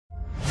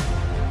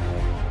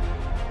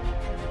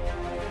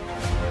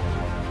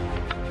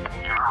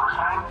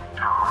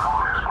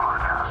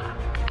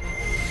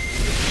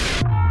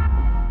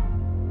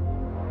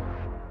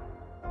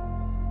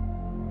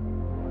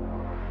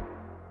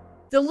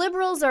The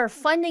Liberals are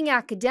funding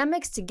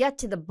academics to get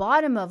to the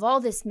bottom of all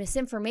this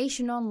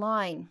misinformation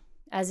online.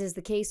 As is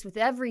the case with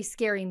every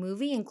scary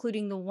movie,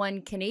 including the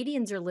one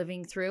Canadians are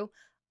living through,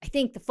 I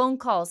think the phone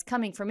calls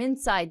coming from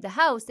inside the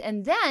House,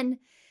 and then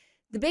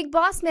the big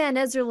boss man,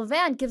 EZRA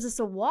LEVANT, gives us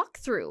a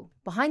walkthrough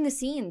behind the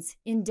scenes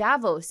in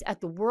Davos at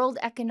the World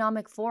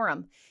Economic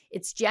Forum.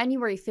 It's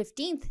January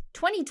 15th,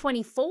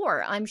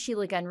 2024. I'm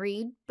Sheila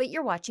Gunn-Reid, but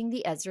you're watching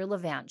the EZRA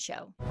LEVANT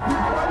Show.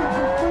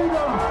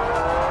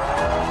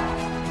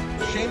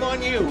 Shame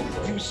on you,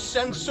 you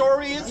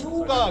censorious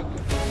thug.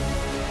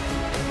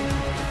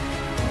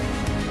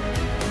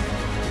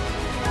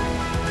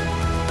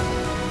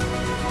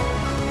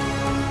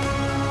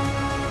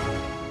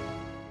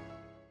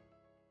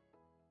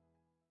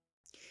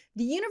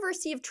 The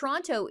University of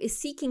Toronto is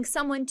seeking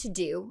someone to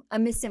do a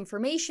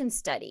misinformation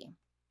study.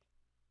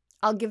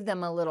 I'll give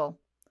them a little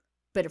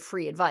bit of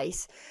free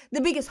advice.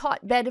 The biggest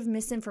hotbed of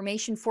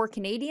misinformation for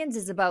Canadians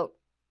is about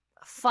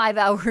 5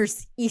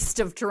 hours east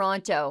of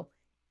Toronto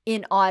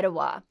in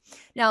Ottawa.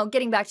 Now,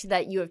 getting back to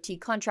that U of T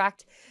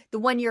contract, the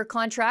one-year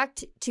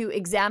contract to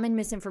examine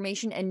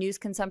misinformation and news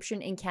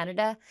consumption in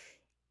Canada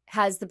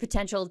has the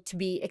potential to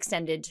be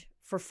extended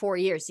for 4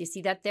 years. You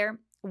see that there?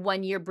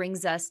 1 year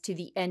brings us to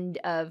the end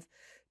of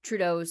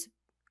Trudeau's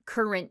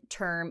current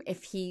term.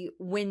 If he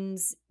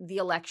wins the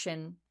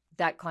election,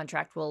 that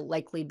contract will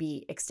likely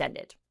be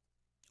extended,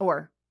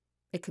 or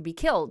it could be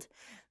killed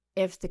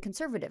if the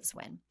Conservatives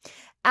win.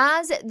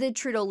 As the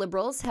Trudeau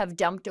Liberals have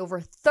dumped over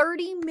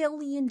 $30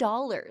 million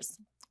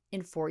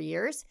in 4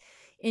 years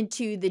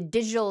into the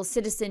Digital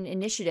Citizen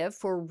Initiative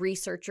for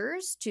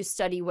researchers to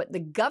study what the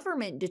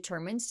government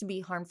determines to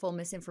be harmful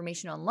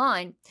misinformation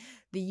online,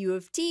 the U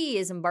of T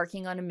is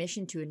embarking on a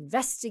mission to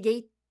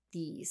investigate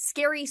the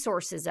scary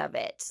sources of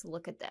it.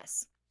 Look at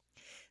this.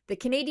 The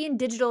Canadian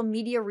Digital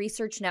Media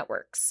Research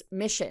Network's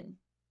mission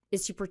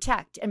is to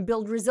protect and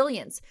build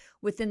resilience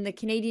within the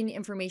Canadian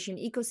information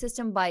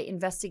ecosystem by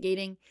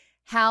investigating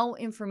how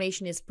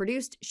information is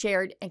produced,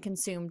 shared, and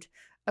consumed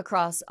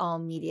across all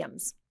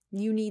mediums.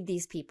 You need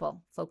these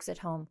people, folks at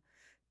home,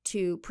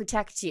 to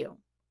protect you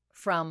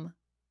from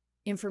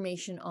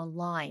information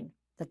online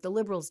that the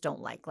Liberals don't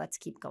like. Let's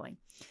keep going.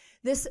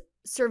 This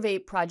survey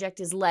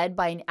project is led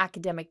by an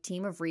academic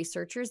team of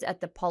researchers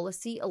at the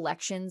Policy,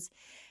 Elections,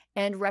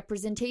 and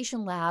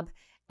Representation Lab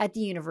at the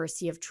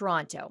University of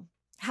Toronto.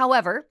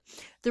 However,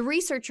 the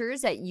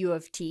researchers at U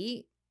of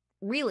T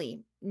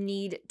really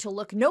need to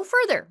look no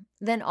further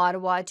than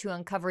Ottawa to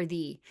uncover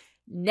the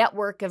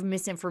network of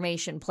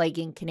misinformation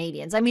plaguing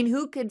Canadians. I mean,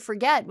 who could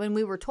forget when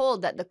we were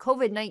told that the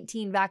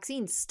COVID-19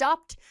 vaccine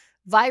stopped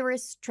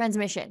virus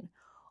transmission,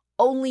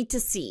 only to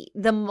see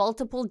the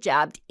multiple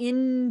jabbed,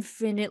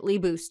 infinitely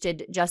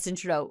boosted Justin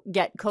Trudeau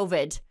get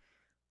COVID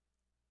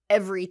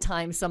every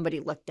time somebody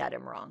looked at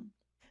him wrong.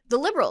 The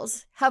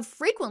Liberals have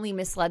frequently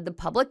misled the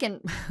public and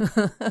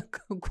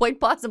quite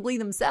possibly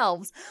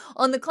themselves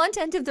on the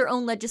content of their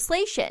own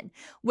legislation.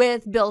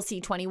 With Bill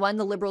C-21,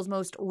 the Liberals'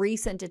 most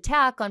recent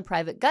attack on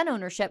private gun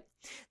ownership,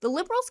 the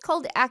Liberals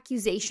called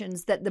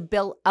accusations that the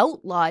bill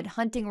outlawed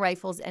hunting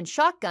rifles and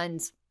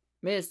shotguns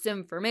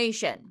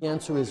misinformation. The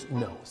answer is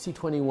no.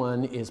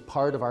 C-21 is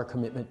part of our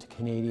commitment to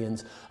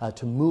Canadians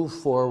to move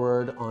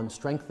forward on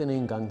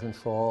strengthening gun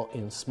control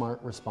in smart,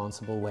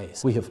 responsible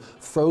ways. We have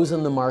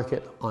frozen the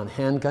market on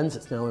handguns.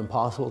 It's now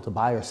impossible to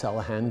buy or sell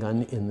a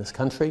handgun in this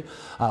country.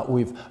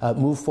 We've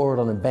moved forward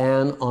on a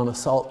ban on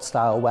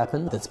assault-style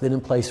weapons that's been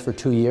in place for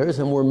 2 years,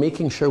 and we're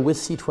making sure with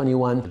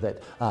C-21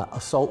 that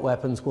assault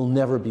weapons will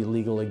never be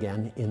legal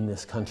again in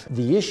this country.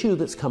 The issue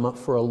that's come up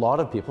for a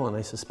lot of people, and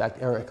I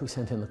suspect Eric, who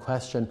sent in the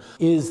question,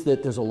 is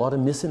that there's a lot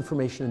of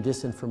misinformation and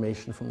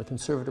disinformation from the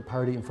Conservative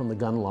Party and from the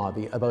gun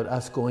lobby about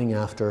us going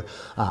after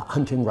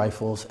hunting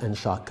rifles and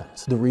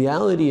shotguns. The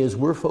reality is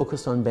we're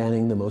focused on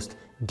banning the most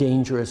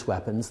dangerous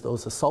weapons,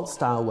 those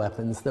assault-style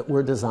weapons that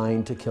were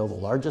designed to kill the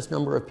largest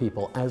number of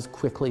people as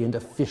quickly and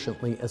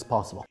efficiently as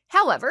possible.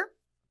 However,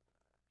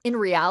 in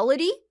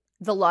reality,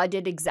 the law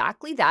did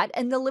exactly that,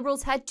 and the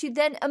Liberals had to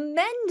then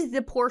amend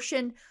the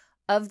portion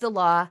of the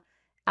law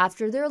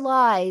after their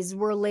lies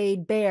were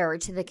laid bare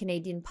to the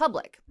Canadian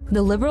public.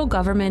 The Liberal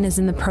government is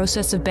in the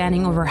process of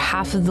banning over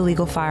half of the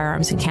legal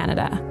firearms in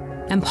Canada,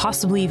 and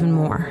possibly even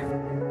more.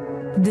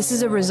 This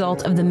is a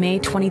result of the May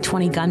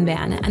 2020 gun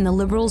ban and the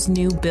Liberals'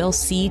 new Bill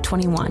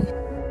C-21.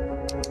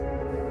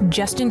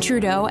 Justin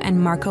Trudeau and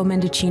Marco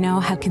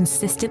Mendicino have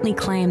consistently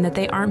claimed that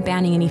they aren't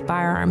banning any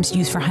firearms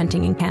used for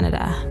hunting in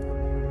Canada.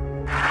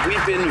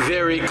 We've been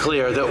very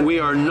clear that we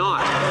are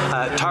not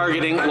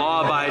targeting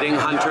law-abiding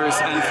hunters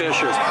and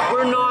fishers.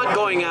 We're not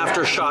going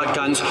after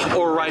shotguns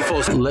or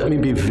rifles. Let me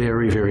be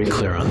very, very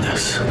clear on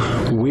this.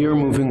 We are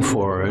moving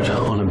forward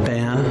on a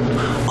ban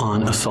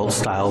on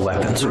assault-style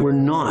weapons. We're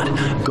not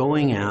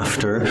going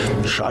after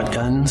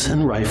shotguns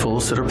and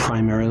rifles that are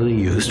primarily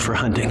used for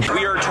hunting.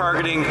 We are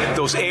targeting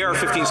those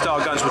AR-15 style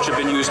guns which have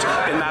been used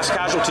in mass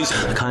casualties.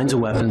 The kinds of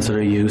weapons that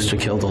are used to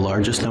kill the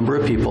largest number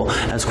of people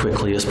as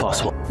quickly as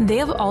possible. They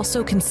have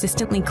also consistently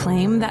consistently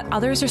claim that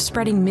others are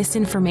spreading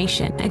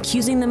misinformation,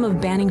 accusing them of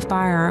banning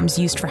firearms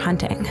used for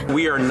hunting.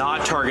 We are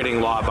not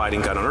targeting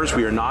law-abiding gun owners.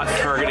 We are not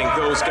targeting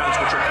those guns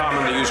which are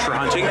commonly used for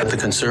hunting. The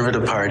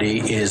Conservative Party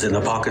is in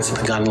the pockets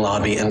of the gun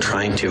lobby and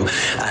trying to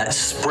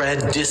spread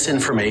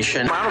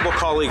disinformation. My honourable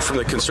colleague from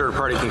the Conservative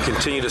Party can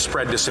continue to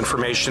spread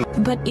disinformation.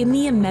 But in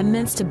the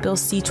amendments to Bill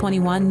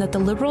C-21 that the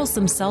Liberals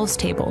themselves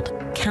tabled,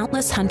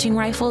 countless hunting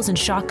rifles and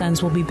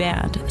shotguns will be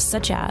banned,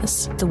 such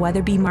as the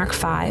Weatherby Mark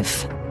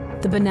V,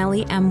 the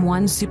Benelli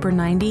M1 Super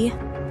 90,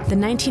 the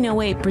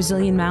 1908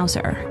 Brazilian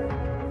Mauser,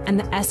 and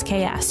the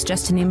SKS,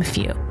 just to name a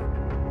few.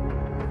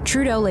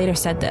 Trudeau later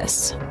said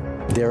this.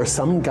 There are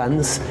some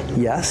guns,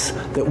 yes,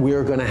 that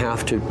we're going to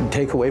have to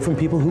take away from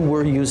people who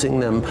were using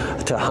them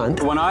to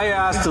hunt. When I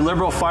asked the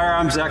Liberal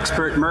firearms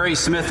expert Murray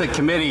Smith at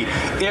committee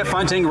if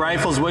hunting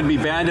rifles would be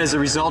banned as a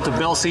result of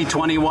Bill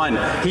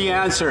C-21, he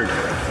answered,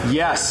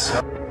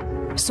 yes.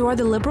 So are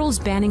the Liberals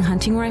banning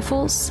hunting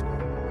rifles?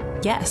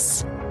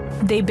 Yes.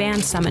 They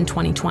banned some in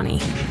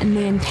 2020, and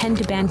they intend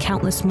to ban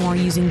countless more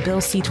using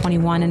Bill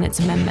C-21 and its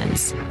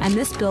amendments. And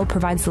this bill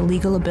provides the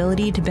legal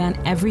ability to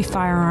ban every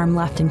firearm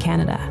left in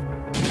Canada.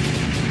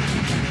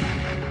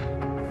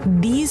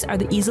 These are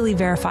the easily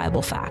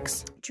verifiable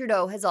facts.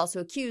 Trudeau has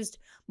also accused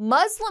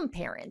Muslim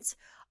parents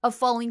of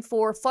falling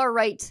for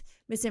far-right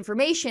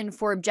misinformation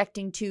for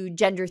objecting to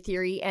gender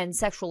theory and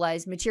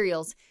sexualized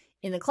materials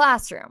in the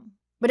classroom.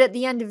 But at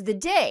the end of the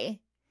day,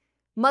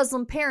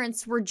 Muslim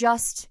parents were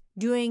just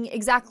doing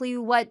exactly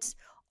what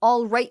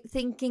all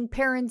right-thinking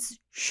parents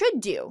should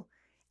do,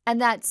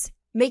 and that's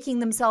making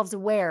themselves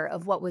aware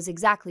of what was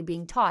exactly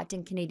being taught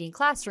in Canadian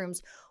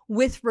classrooms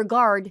with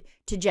regard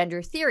to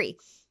gender theory.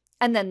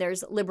 And then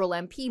there's Liberal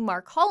MP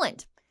Mark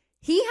Holland.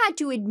 He had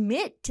to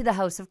admit to the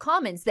House of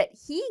Commons that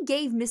he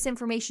gave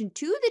misinformation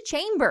to the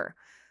chamber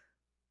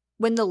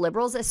when the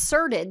Liberals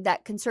asserted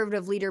that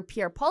Conservative leader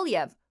Pierre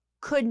Poilievre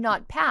could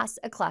not pass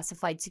a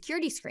classified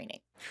security screening.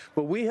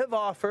 But we have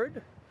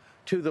offered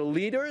to the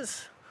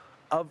leaders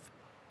of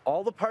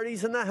all the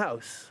parties in the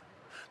House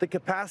the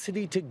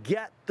capacity to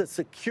get the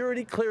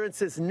security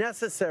clearances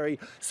necessary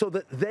so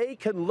that they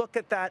can look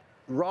at that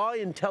raw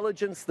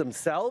intelligence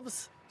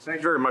themselves. Thank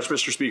you very much,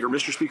 Mr. Speaker.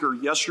 Mr. Speaker,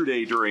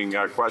 yesterday during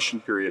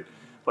question period,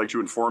 I'd like to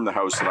inform the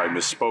House that I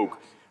misspoke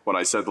when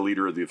I said the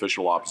Leader of the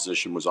Official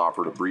Opposition was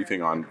offered a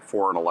briefing on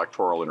foreign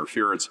electoral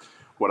interference.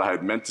 What I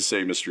had meant to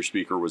say, Mr.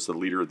 Speaker, was the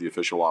Leader of the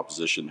Official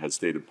Opposition had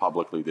stated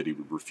publicly that he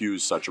would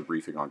refuse such a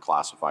briefing on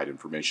classified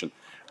information.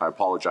 I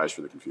apologize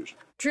for the confusion.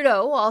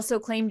 Trudeau also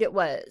claimed it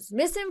was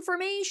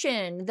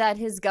misinformation that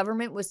his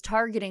government was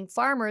targeting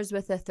farmers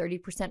with a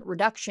 30%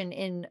 reduction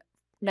in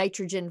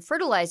nitrogen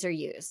fertilizer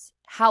use.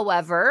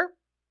 However,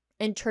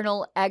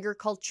 Internal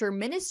Agriculture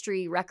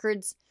Ministry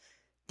records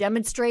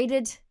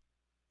demonstrated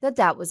that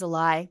that was a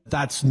lie.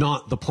 That's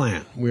not the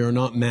plan. We are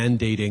not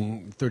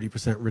mandating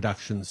 30%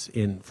 reductions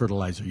in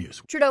fertilizer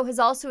use. Trudeau has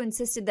also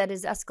insisted that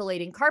his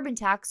escalating carbon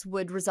tax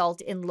would result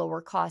in lower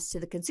costs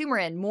to the consumer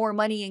and more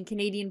money in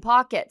Canadian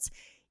pockets.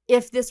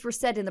 If this were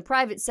said in the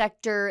private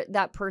sector,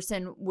 that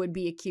person would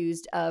be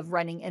accused of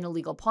running an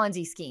illegal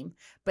Ponzi scheme.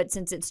 But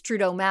since it's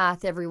Trudeau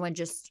math, everyone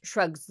just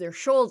shrugs their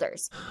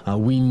shoulders.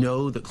 We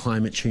know that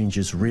climate change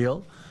is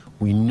real.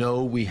 We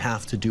know we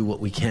have to do what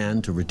we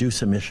can to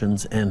reduce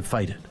emissions and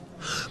fight it.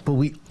 But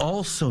we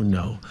also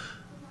know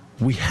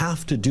we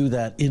have to do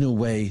that in a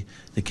way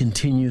that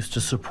continues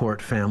to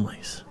support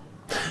families.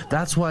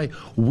 That's why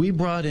we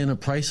brought in a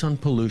price on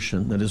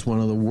pollution that is one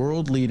of the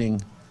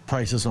world-leading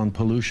prices on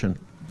pollution,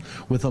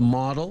 with a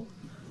model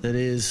that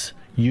is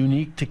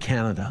unique to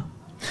Canada,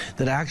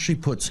 that actually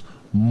puts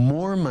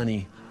more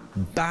money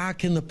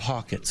back in the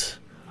pockets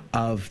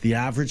of the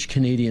average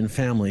Canadian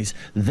families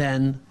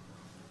than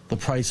the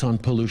price on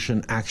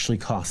pollution actually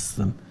costs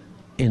them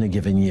in a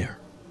given year.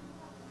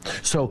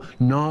 So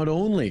not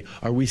only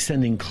are we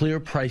sending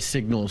clear price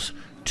signals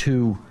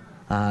to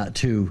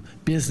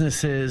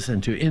businesses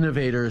and to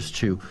innovators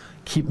to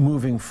keep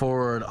moving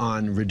forward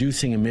on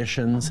reducing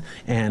emissions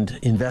and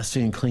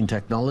investing in clean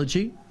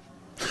technology,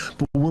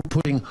 but we're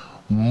putting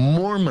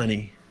more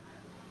money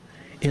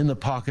in the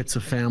pockets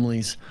of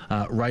families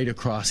right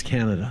across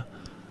Canada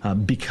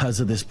because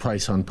of this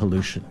price on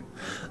pollution.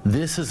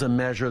 This is a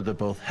measure that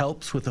both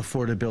helps with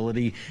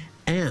affordability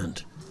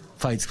and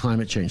fights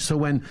climate change. So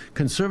when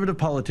Conservative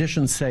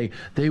politicians say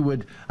they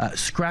would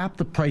scrap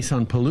the price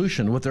on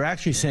pollution, what they're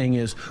actually saying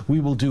is we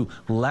will do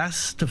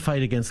less to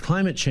fight against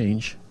climate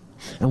change,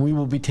 and we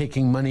will be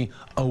taking money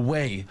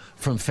away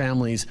from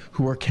families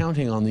who are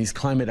counting on these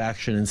climate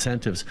action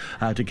incentives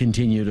to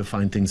continue to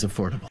find things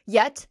affordable.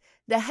 Yet,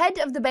 the head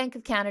of the Bank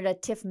of Canada,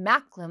 Tiff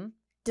Macklem,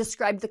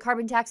 described the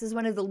carbon tax as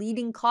one of the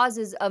leading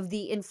causes of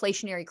the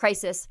inflationary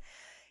crisis,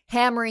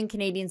 hammering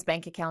Canadians'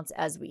 bank accounts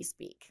as we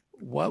speak.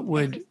 What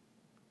would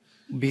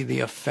be the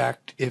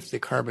effect if the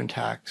carbon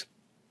tax,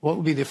 what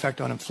would be the effect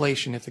on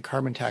inflation if the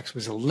carbon tax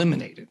was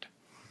eliminated?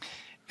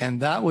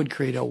 And that would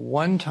create a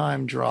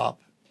one-time drop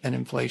in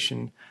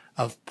inflation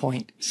of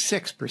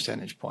 0.6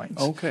 percentage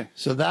points. Okay.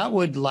 So that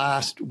would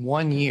last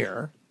 1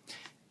 year.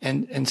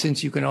 And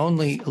since you can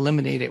only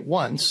eliminate it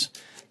once,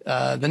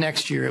 the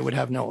next year it would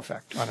have no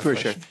effect on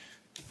inflation.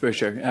 For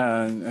sure.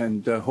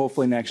 And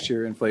hopefully next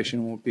year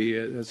inflation won't be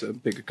as a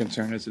big a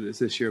concern as it is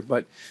this year.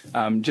 But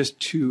just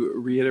to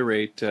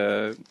reiterate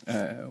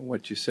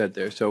what you said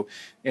there, so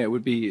it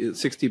would be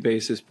 60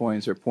 basis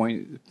points or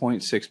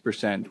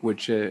 0.6%,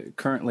 which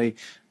currently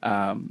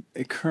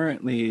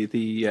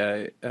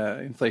the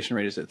inflation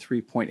rate is at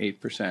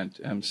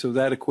 3.8%. So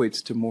that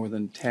equates to more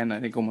than 10, I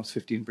think almost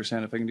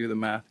 15%, if I can do the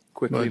math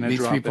quickly, in a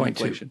drop in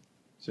inflation.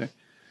 So,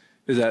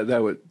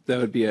 that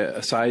would be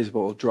a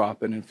sizable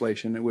drop in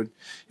inflation. It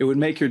would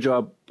make your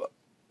job,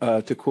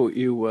 to quote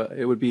you,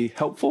 it would be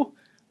helpful,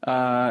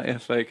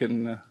 if I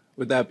can.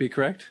 Would that be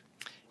correct?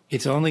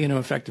 It's only going to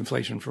affect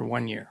inflation for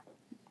 1 year.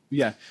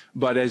 Yeah,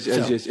 but as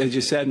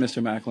you said,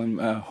 Mr. Macklin,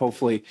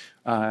 hopefully,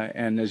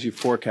 and as you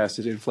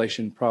forecasted,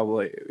 inflation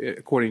probably,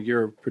 according to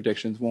your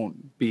predictions,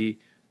 won't be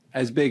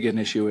as big an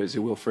issue as it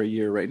will for a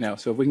year right now.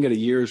 So if we can get a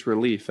year's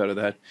relief out of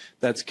that,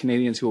 that's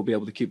Canadians who will be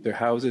able to keep their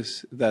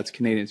houses. That's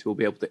Canadians who will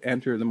be able to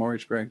enter the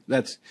mortgage bracket.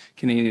 That's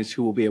Canadians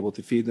who will be able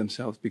to feed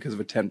themselves because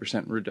of a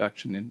 10%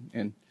 reduction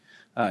in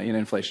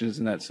inflation.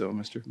 Isn't that so,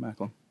 Mr.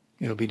 Macklin?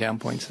 It'll be down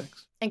 0.6.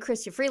 And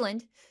Chrystia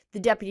Freeland, the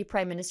Deputy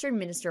Prime Minister and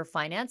Minister of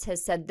Finance,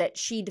 has said that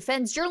she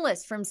defends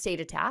journalists from state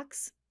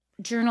attacks.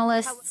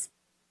 Journalists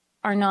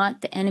are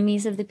not the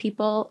enemies of the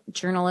people.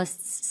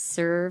 Journalists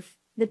serve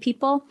the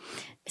people.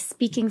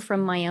 Speaking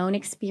from my own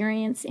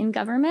experience in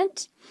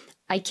government,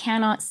 I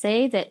cannot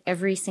say that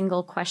every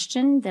single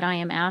question that I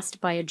am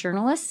asked by a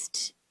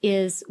journalist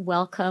is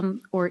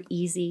welcome or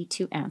easy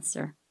to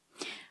answer.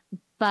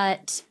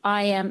 But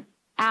I am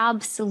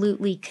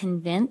absolutely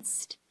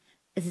convinced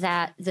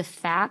that the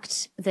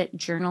fact that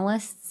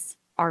journalists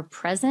are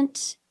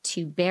present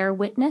to bear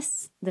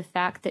witness, the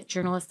fact that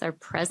journalists are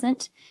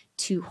present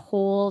to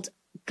hold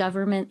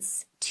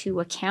governments to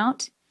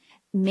account,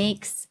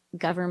 makes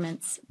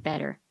governments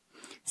better.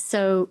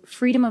 So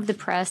freedom of the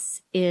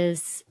press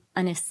is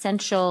an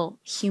essential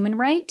human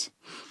right,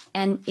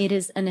 and it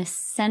is an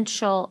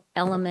essential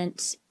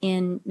element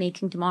in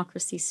making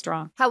democracy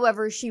strong.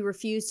 However, she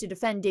refused to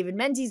defend David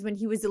Menzies when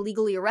he was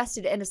illegally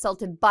arrested and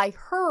assaulted by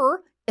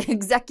her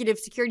executive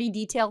security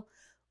detail,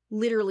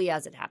 literally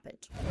as it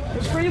happened.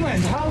 Ms.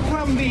 Freeland, how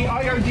come the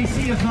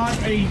IRGC is not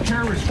a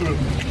terrorist group?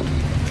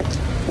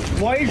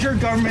 Why is your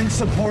government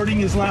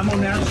supporting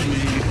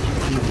Islamo-nationalism?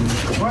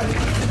 What?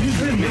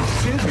 Excuse me.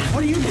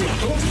 What are you doing?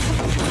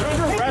 You're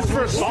under arrest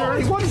for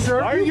assault.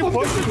 Why are you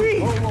pushing me?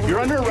 You're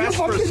under arrest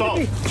for assault.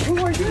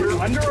 You're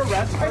under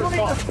arrest for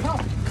assault.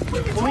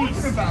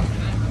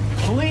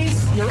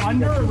 Police, you're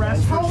under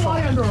arrest for assault. How am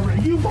I under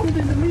arrest? You bumped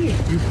into me.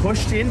 You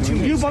pushed into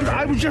me. You bumped.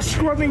 I was just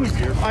scrubbing.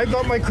 I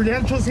got my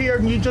credentials here,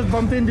 and you just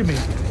bumped into me.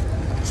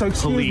 So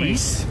excuse me.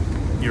 Police,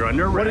 you're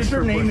under arrest. What is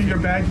your name and your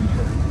badge?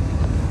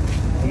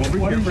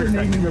 What is your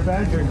name and your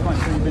badge?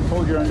 You've been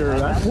told you're under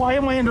arrest. Why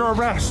am I under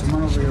arrest?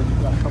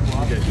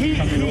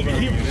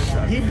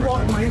 He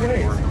blocked my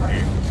way.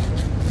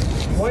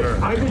 What?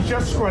 I was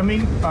just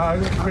scrumming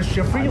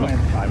Chrystia Freeland.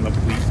 I'm a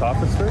police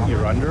officer.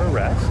 You're under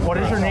arrest. What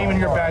is your name and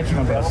your badge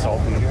number?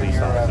 Assaulting a police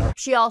officer.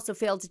 She also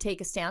failed to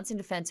take a stance in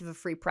defense of a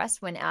free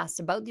press when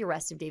asked about the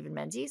arrest of David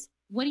Menzies.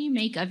 What do you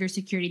make of your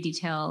security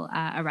detail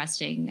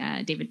arresting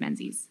David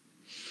Menzies?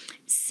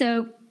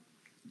 So,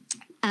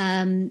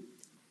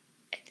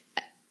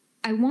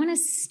 I want to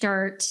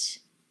start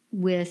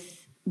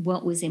with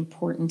what was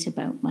important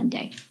about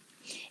Monday.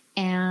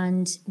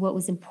 And what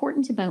was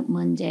important about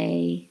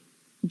Monday,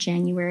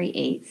 January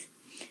 8th,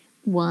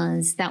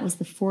 was that was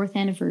the 4th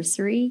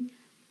anniversary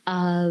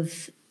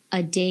of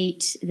a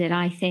date that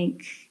I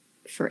think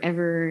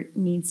forever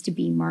needs to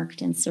be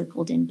marked and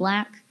circled in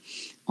black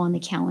on the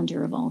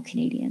calendar of all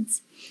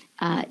Canadians.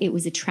 It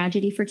was a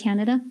tragedy for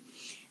Canada.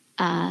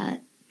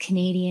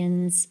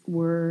 Canadians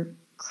were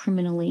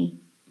criminally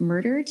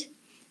murdered.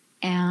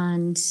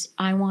 And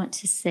I want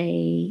to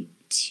say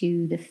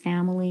to the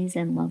families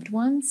and loved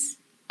ones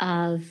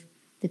of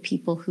the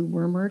people who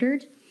were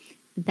murdered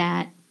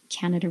that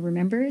Canada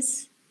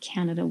remembers,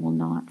 Canada will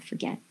not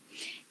forget.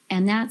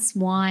 And that's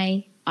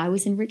why I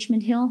was in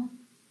Richmond Hill.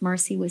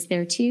 Marcy was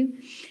there too,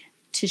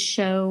 to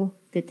show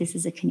that this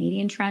is a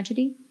Canadian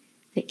tragedy,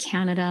 that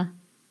Canada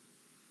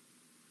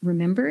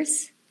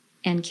remembers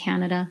and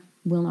Canada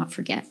will not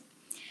forget.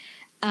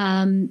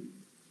 On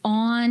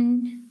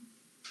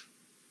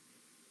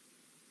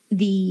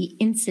the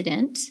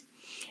incident,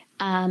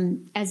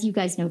 as you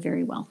guys know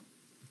very well,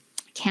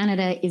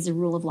 Canada is a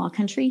rule of law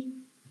country.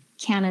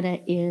 Canada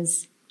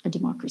is a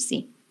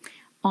democracy.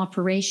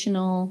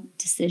 Operational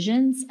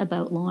decisions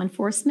about law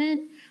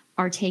enforcement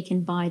are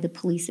taken by the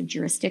police of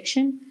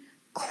jurisdiction.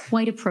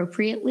 Quite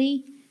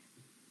appropriately,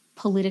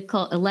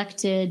 political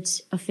elected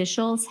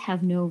officials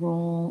have no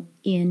role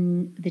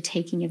in the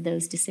taking of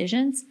those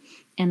decisions,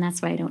 and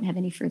that's why I don't have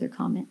any further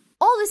comment.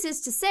 All this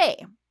is to say,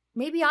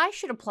 maybe I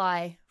should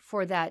apply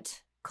for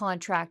that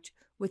contract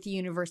with the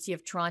University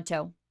of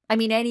Toronto. I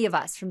mean, any of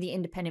us from the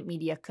independent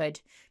media could,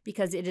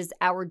 because it is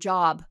our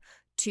job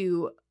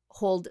to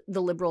hold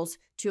the Liberals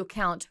to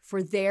account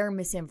for their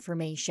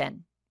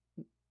misinformation.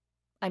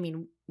 I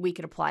mean, we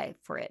could apply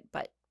for it,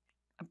 but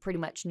pretty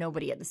much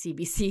nobody at the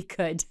CBC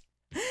could.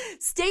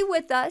 Stay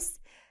with us.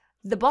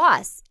 The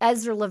boss,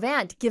 EZRA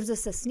LEVANT, gives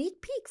us a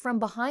sneak peek from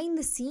behind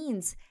the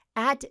scenes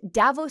at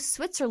Davos,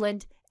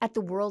 Switzerland at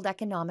the World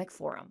Economic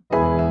Forum.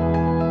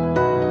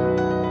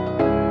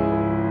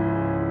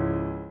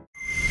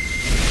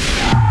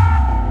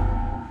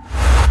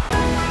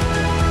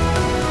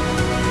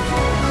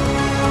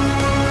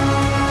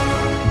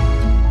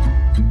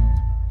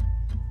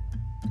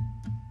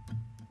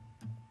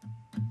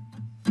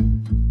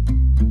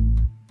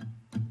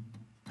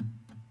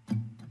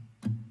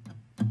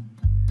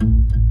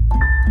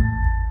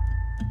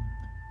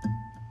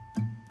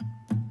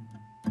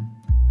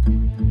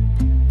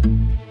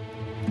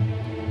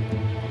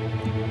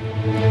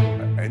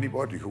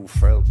 Anybody who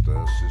felt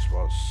this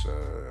was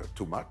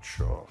too much,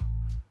 or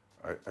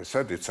I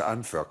said it's an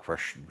unfair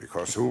question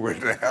because who will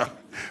dare?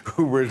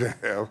 Who will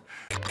dare?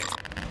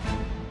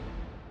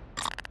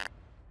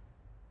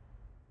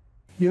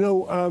 You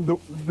know,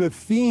 the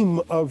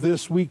theme of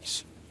this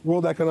week's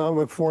World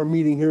Economic Forum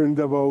meeting here in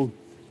Davos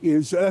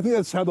is, I think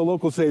that's how the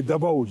locals say it,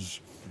 Davos.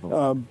 I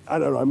don't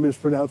know, I'm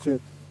mispronouncing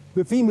it.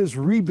 The theme is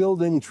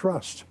rebuilding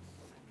trust.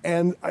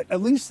 And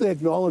at least they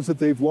acknowledge that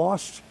they've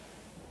lost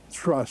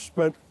trust,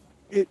 but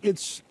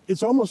it's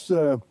almost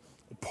a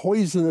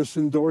poisonous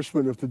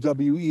endorsement if the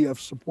WEF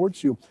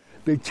supports you.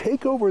 They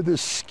take over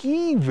this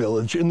ski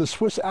village in the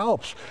Swiss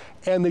Alps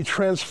and they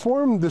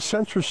transform the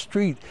center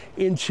street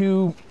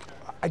into,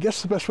 I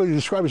guess the best way to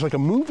describe it is like a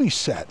movie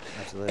set.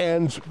 Absolutely.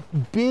 And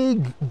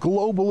big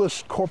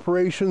globalist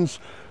corporations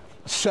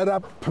set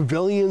up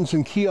pavilions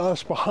and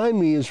kiosks. Behind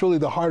me is really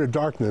the heart of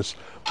darkness,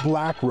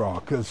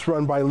 BlackRock. It's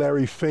run by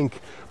Larry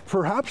Fink,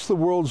 perhaps the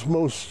world's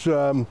most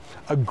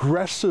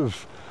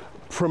aggressive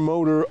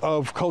promoter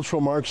of cultural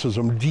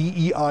Marxism,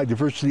 DEI,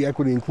 diversity,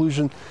 equity,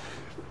 inclusion.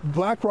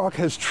 BlackRock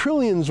has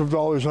trillions of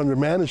dollars under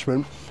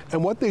management,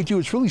 and what they do,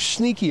 it's really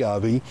sneaky,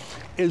 Avi,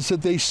 is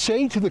that they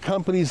say to the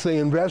companies they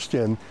invest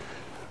in,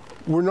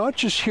 we're not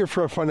just here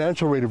for a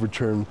financial rate of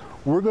return,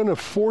 we're going to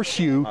force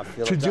you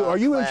to do. Are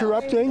you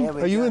interrupting?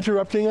 Are you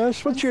interrupting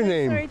us? What's your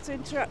name? Sorry to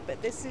interrupt,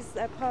 but this is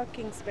a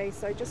parking space.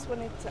 So I just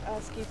wanted to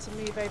ask you to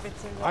move over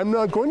to. I'm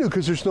not going to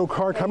because there's no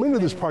car coming to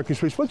this parking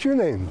space. What's your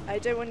name? I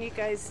don't want you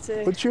guys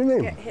to. What's your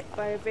name? Get hit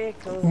by a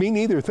vehicle. Me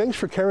neither. Thanks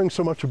for caring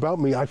so much about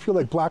me. I feel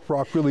like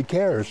BlackRock really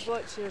cares. Just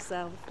watch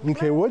yourself.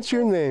 Okay, what's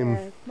your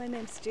name? My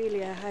name's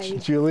Julia. Hi.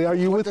 Julia, are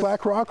you with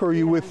BlackRock or are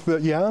you with?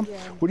 Yeah.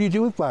 What do you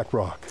do with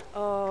BlackRock?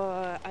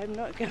 Oh, I'm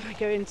not going to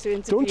go into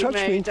interview Don't touch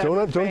me.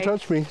 Don't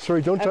touch me.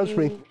 Sorry, don't touch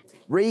me.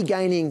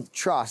 Regaining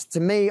trust. To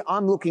me,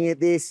 I'm looking at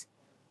this,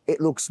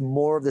 it looks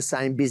more of the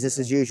same business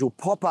as usual.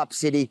 Pop-up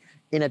city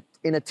in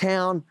a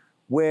town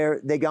where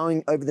they're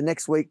going over the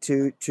next week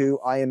to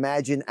I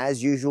imagine,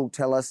 as usual,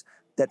 tell us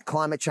that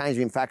climate change,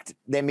 in fact,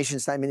 their mission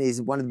statement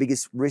is one of the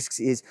biggest risks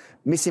is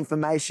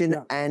misinformation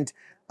and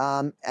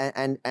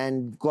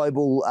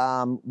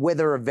global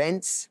weather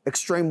events,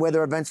 extreme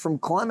weather events from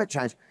climate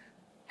change.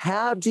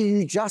 How do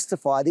you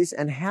justify this,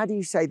 and how do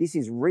you say this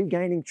is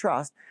regaining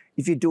trust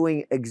if you're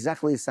doing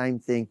exactly the same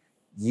thing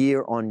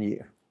year on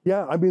year?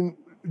 Yeah, I mean,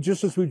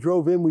 just as we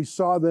drove in, we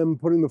saw them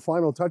putting the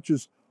final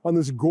touches on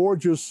this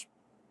gorgeous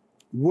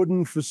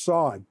wooden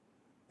facade.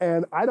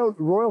 And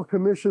Royal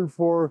Commission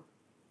for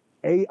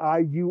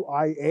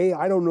AIUIA,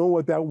 I don't know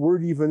what that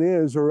word even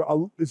is,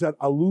 or is that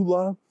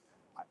ALULA?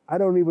 I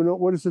don't even know.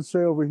 What does it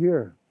say over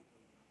here?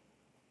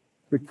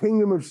 The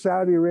Kingdom of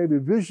Saudi Arabia,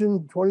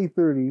 Vision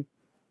 2030.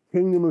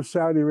 Kingdom of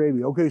Saudi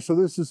Arabia. Okay, so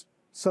this is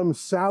some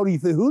Saudi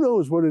thing. Who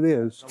knows what it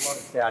is? A lot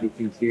of Saudi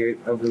things here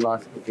over the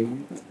last couple of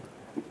years.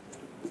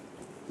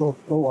 Go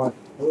on.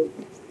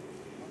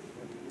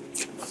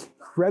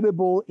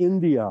 Credible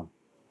India,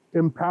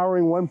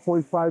 empowering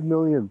 1.5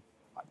 million.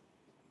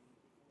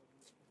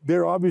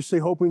 They're obviously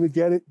hoping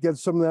to get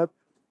some of that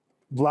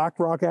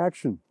BlackRock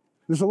action.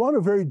 There's a lot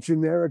of very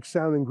generic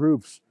sounding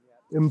groups.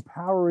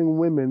 Empowering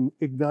women,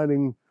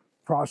 igniting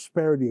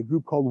prosperity, a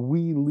group called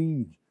We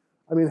Lead.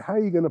 I mean, how are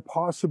you going to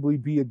possibly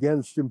be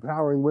against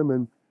empowering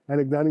women and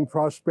igniting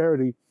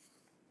prosperity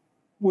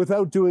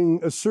without doing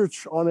a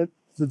search on it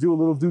to do a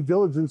little due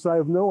diligence? I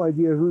have no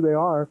idea who they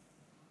are,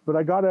 but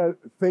I got to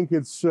think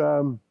it's,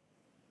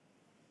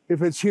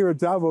 if it's here at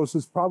Davos,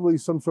 it's probably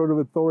some sort of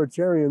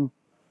authoritarian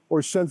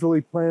or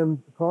centrally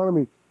planned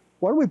economy.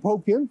 Why don't we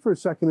poke in for a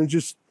second and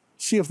just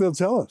see if they'll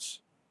tell us?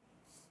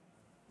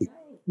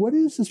 What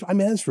is this?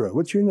 I'm Ezra.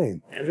 What's your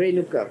name?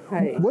 Renuka.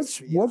 Hi.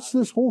 What's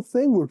this whole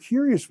thing? We're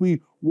curious.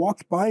 We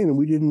walked by and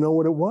we didn't know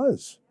what it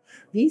was.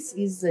 This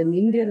is an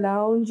India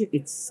lounge.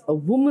 It's a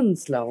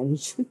woman's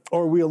lounge.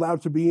 Or are we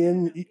allowed to be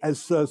in as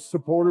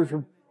supporters?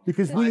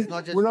 Because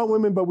we're not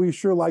women, but we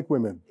sure like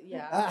women.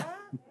 Yeah.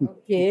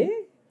 Okay.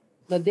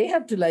 Now they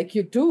have to like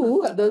you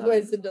too.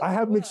 Otherwise, I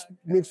have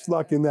mixed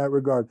luck in that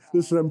regard.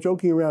 Listen, I'm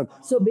joking around.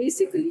 So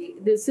basically,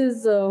 this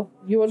is.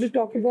 You want to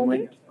talk about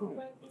it?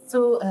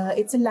 So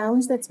it's a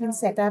lounge that's been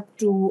set up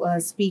to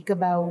speak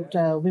about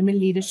women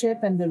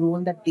leadership and the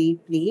role that they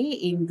play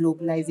in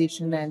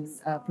globalization and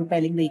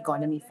propelling the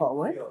economy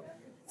forward.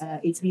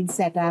 It's been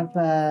set up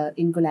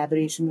in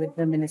collaboration with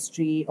the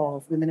Ministry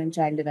of Women and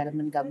Child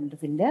Development, Government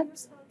of India,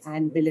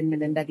 and Bill and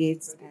Melinda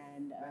Gates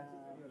and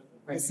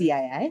the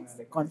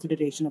CII,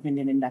 Confederation of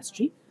Indian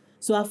Industry.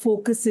 So our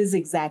focus is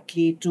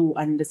exactly to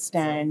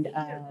understand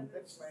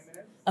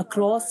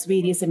across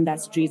various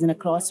industries and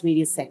across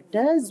various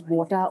sectors,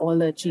 what are all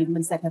the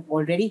achievements that have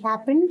already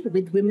happened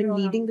with women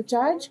leading the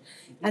charge,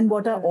 and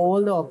what are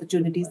all the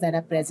opportunities that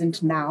are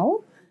present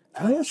now.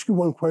 Can I ask you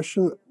one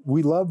question?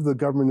 We love the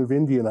government of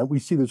India, and we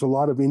see there's a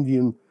lot of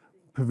Indian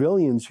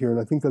pavilions here, and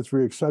I think that's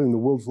very exciting, the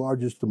world's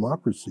largest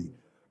democracy.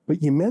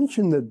 But you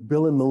mentioned that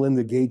Bill and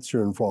Melinda Gates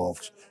are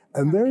involved,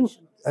 and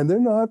they're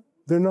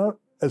not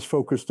as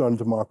focused on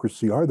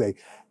democracy, are they?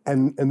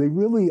 And they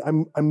really,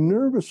 I'm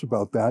nervous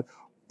about that.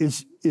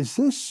 Is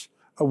this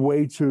a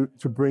way to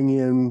bring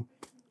in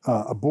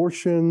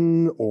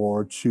abortion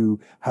or to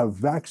have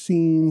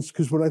vaccines?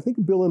 Because when I think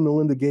of Bill and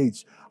Melinda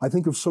Gates, I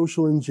think of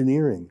social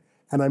engineering.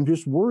 And I'm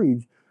just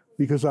worried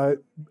because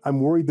I'm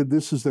worried that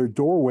this is their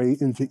doorway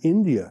into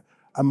India.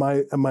 Am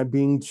I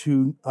being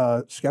too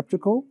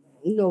skeptical?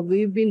 No,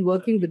 we've been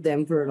working with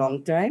them for a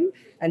long time,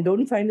 and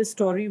don't find a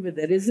story where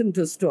there isn't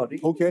a story.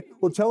 Okay,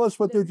 well, tell us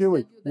what they're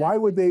doing. Why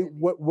would they?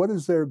 What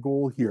is their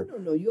goal here?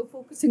 No, you're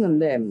focusing on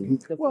them.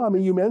 Well, I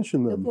mean, you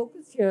mentioned them. The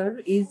focus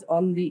here is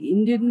on the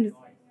Indian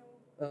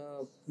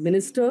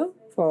Minister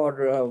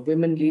for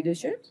Women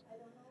Leadership,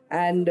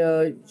 and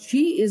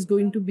she is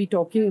going to be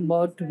talking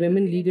about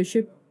women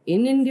leadership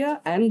in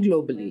India and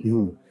globally.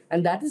 Mm.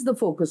 And that is the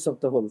focus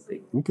of the whole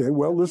thing. Okay,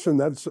 well, listen,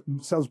 that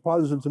sounds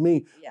positive to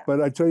me. Yeah. But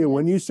I tell you,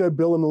 when you said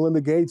Bill and Melinda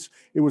Gates,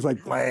 it was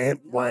like bland.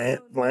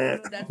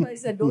 That's why I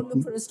said don't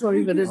look for a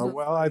story where there's no.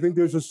 Well, I think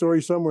there's a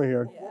story somewhere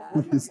here.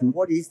 Yeah.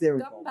 What is there?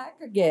 Come back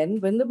again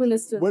when the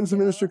minister. When's the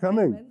minister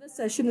coming? When the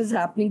session is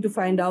happening to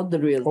find out the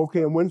real.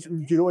 Okay, and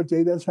do you know what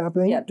day that's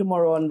happening? Yeah,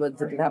 tomorrow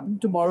onwards it will happen.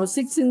 Tomorrow,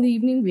 6 in the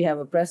evening, we have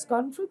a press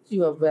conference.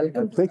 You are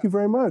welcome. Thank you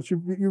very much.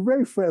 You're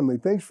very friendly.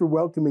 Thanks for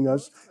welcoming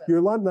us. You're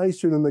a lot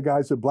nicer than the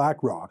guys at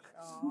BlackRock.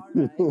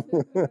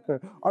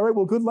 All right,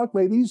 well, good luck,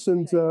 ladies,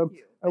 and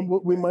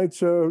we might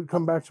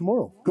come back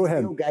tomorrow. Go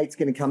ahead. Bill Gates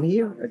going to come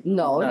here?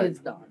 No,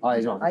 he's not. Oh,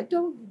 he's not. I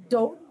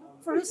don't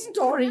for a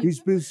story. He's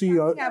busy.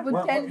 I would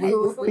tell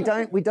you.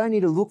 We don't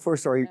need to look for a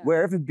story.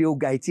 Wherever Bill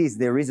Gates is,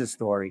 there is a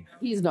story.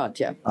 He's not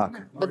here.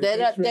 Okay. But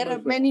there are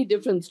many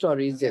different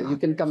stories here. You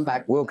can come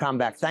back. We'll come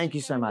back. Thank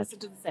you so much.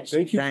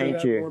 Thank you for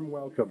that warm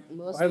welcome.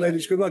 Bye,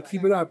 ladies. Good luck.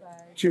 Keep it up.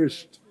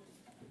 Cheers.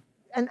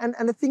 And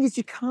the thing is,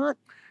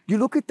 you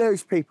look at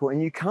those people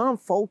and you can't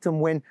fault them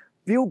when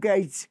Bill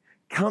Gates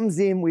comes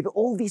in with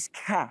all this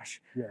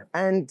cash,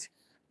 and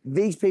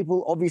these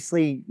people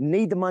obviously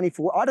need the money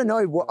for. I don't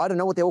know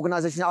what the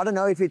organization. I don't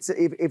know if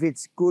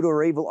it's good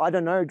or evil. I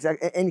don't know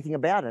exactly anything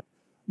about it.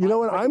 You know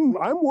what? I'm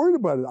worried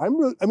about it.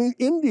 I mean,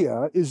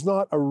 India is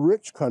not a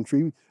rich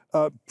country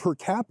per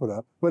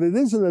capita, but it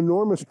is an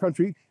enormous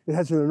country. It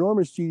has an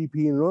enormous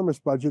GDP, an enormous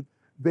budget.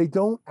 They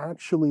don't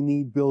actually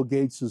need Bill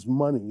Gates's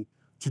money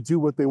to do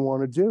what they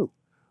want to do.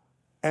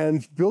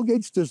 And Bill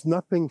Gates does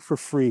nothing for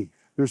free.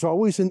 There's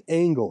always an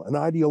angle, an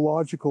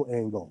ideological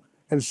angle.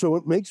 And so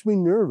it makes me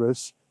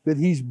nervous that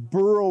he's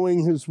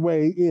burrowing his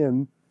way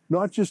in,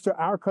 not just to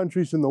our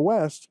countries in the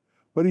West,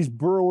 but he's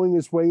burrowing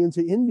his way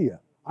into India.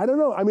 I don't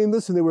know. I mean,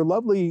 listen, they were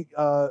lovely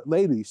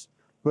ladies,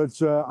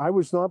 but I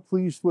was not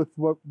pleased with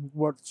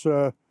what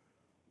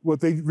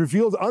they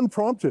revealed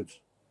unprompted.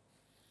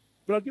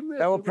 But I'll give them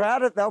they were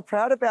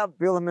proud about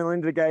Bill and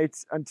Melinda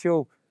Gates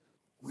until.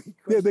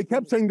 Yeah, they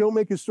kept saying, don't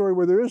make a story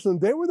where there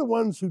isn't. They were the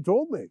ones who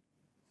told me.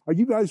 Are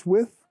you guys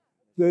with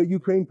the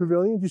Ukraine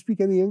Pavilion? Do you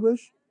speak any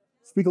English?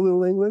 Speak a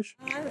little English?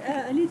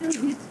 A little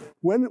bit.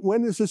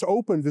 When is this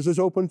open? Does this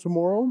open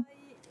tomorrow?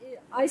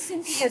 I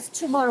think it's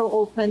tomorrow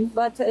open,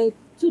 but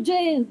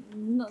today,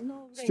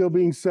 no.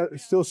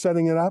 Still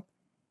setting it up?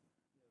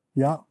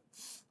 Yeah.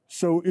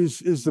 So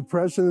is the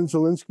President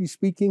Zelensky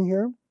speaking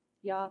here?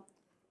 Yeah.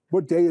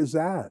 What day is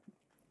that?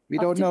 We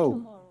don't know.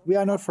 Tomorrow. We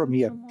are not from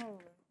here.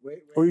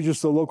 Or you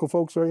just the local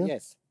folks, are you?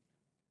 Yes.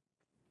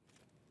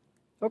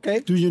 Okay.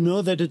 Do you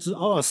know that it's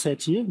our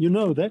set here? You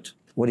know that?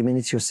 What do you mean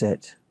it's your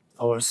set?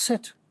 Our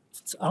set.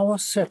 It's our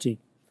setting.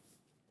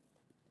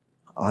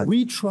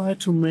 We try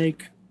to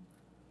make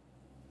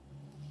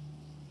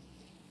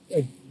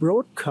a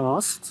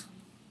broadcast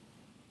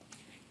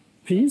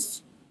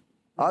piece.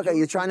 Okay,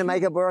 you're trying to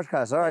make a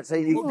broadcast. All right, so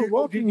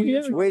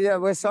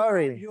we're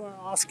sorry. You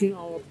are asking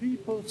our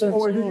people.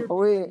 You're the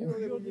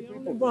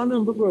only one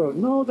in the world.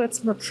 No,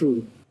 that's not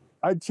true.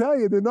 I tell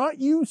you, they're not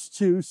used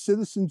to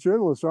citizen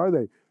journalists, are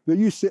they? They're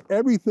used to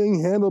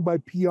everything handled by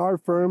PR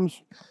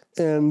firms.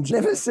 And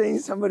never seen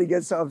somebody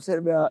get so upset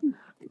about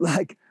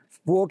like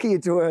walking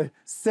into a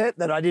set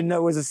that I didn't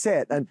know was a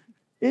set. And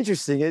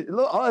interesting,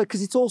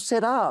 because it's all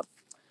set up.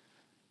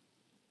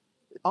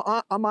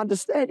 I'm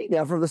understanding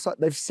now from the side,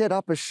 they've set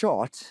up a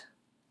shot.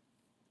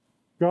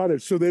 Got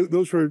it. So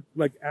those were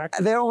like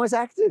actors? They're almost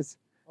actors.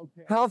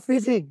 Okay. How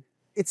fitting.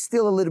 It's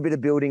still a little bit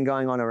of building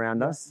going on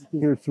around us.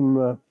 Here's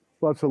some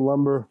lots of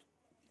lumber.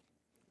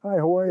 Hi,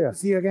 how are you?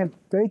 See you again.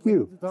 Thank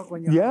you.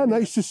 Yeah,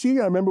 nice to see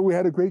you. I remember we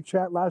had a great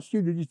chat last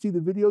year. Did you see the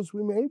videos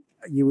we made?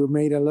 You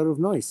made a lot of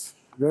noise.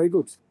 Very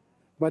good.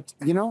 But,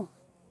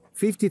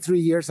 53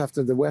 years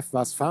after the WEF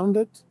was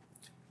founded,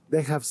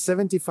 they have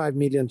 75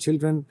 million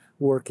children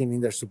working in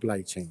their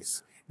supply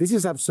chains. This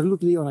is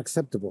absolutely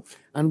unacceptable.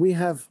 And we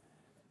have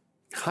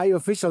high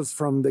officials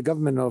from the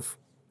government of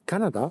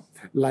Canada,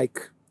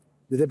 like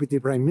the Deputy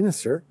Prime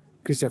Minister,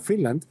 Chrystia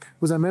Freeland,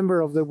 who's a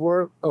member of the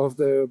board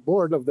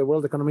of the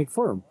World Economic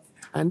Forum.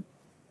 And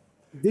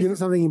this is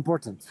something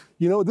important.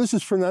 This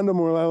is Fernando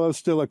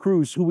Morales de la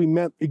Cruz, who we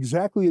met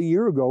exactly a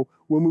year ago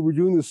when we were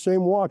doing the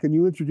same walk, and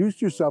you introduced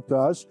yourself to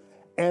us,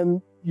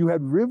 and you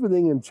had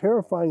riveting and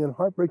terrifying and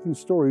heartbreaking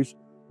stories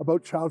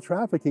about child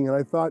trafficking. And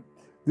I thought,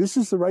 this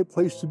is the right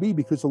place to be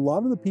because a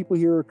lot of the people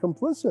here are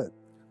complicit.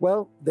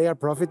 Well, they are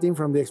profiting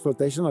from the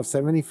exploitation of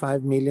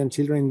 75 million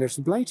children in their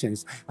supply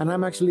chains. And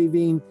I'm actually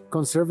being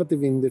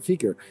conservative in the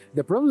figure.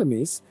 The problem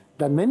is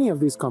that many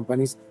of these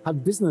companies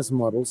have business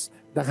models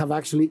that have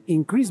actually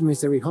increased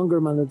misery,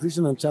 hunger,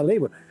 malnutrition, and child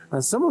labor.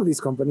 And some of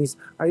these companies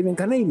are even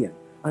Canadian.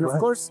 And of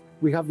course,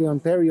 we have the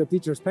Ontario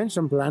Teachers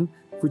Pension Plan,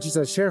 which is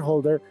a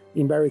shareholder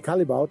in Barry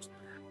Callebaut,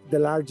 the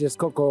largest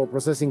cocoa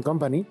processing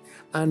company,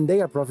 and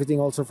they are profiting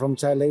also from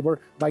child labor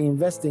by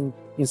investing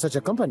in such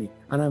a company.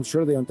 And I'm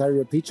sure the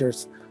Ontario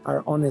teachers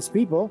are honest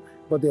people,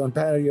 but the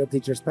Ontario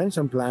Teachers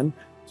Pension Plan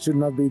should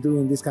not be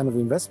doing this kind of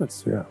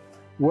investments. Yeah.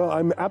 Well,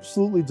 I'm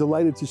absolutely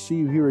delighted to see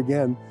you here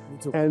again. Me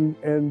too.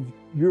 And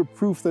you're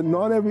proof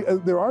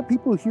that there are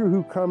people here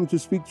who come to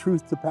speak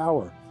truth to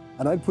power.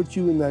 And I'd put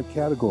you in that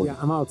category. Yeah,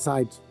 I'm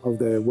outside of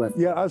the web.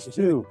 Yeah, us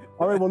too.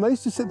 All right, well,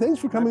 nice to say, thanks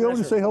for coming over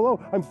to say hello.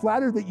 I'm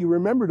flattered that you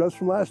remembered us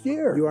from last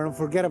year. You are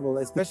unforgettable,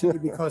 especially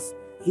because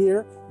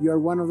here you are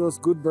one of those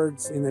good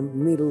birds in the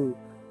middle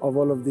of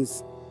all of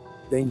this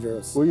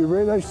dangerous. Well, you're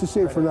very nice to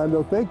say,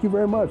 Fernando. Thank you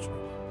very much.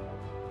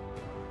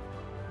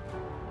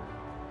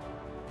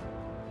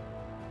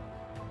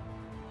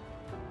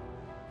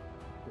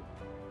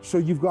 So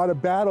you've got a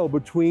battle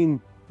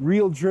between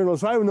real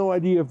journalists. I have no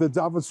idea if the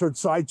Davosert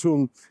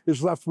Zeitung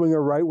is left-wing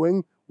or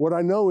right-wing. What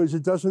I know is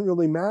it doesn't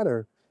really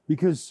matter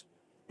because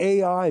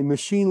AI,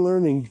 machine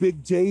learning,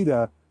 big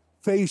data,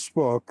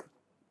 Facebook,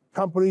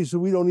 companies that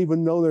we don't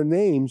even know their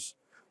names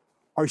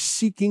are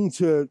seeking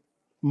to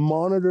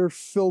monitor,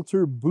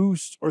 filter,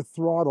 boost, or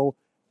throttle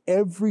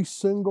every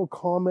single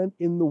comment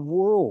in the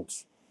world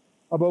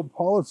about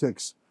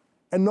politics.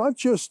 And not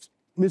just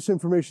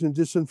misinformation and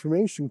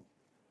disinformation.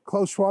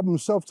 Klaus Schwab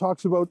himself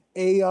talks about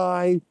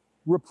AI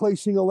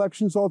replacing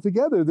elections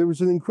altogether. There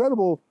was an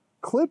incredible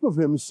clip of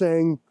him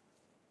saying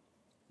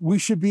we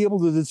should be able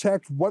to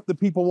detect what the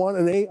people want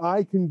and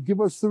AI can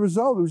give us the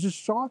result. It was just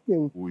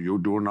shocking. You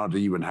do not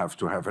even have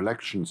to have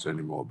elections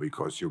anymore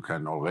because you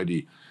can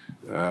already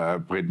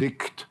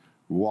predict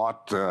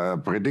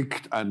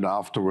and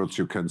afterwards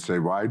you can say,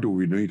 why do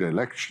we need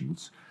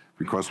elections?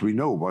 Because we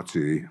know what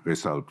the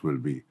result will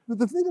be. But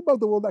the thing about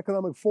the World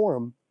Economic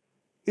Forum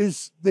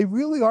is they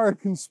really are a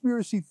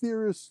conspiracy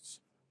theorists'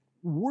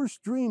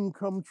 worst dream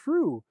come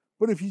true.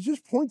 But if you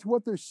just point to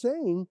what they're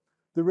saying,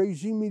 the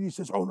regime media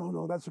says, oh,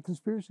 no, that's a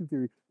conspiracy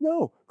theory.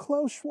 No,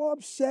 Klaus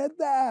Schwab said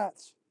that.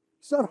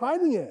 He's not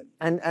hiding it.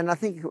 And I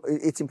think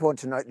it's important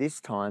to note this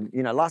time,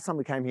 last time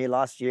we came here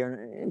last year,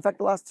 and in fact,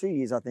 the last 2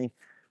 years, I think,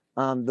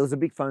 there was a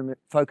big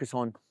focus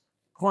on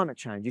climate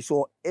change. You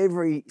saw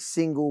every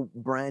single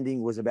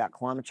branding was about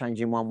climate change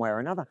in one way or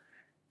another.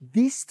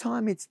 This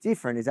time it's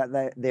different. Is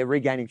that they're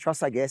regaining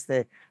trust, I guess?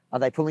 Are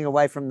they pulling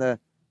away from the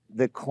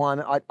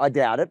climate? I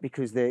doubt it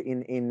because they're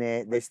in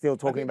there. They're still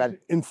talking about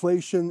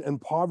inflation and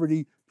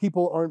poverty.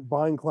 People aren't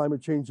buying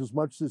climate change as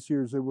much this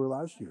year as they were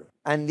last year.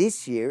 And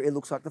this year, it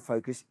looks like the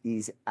focus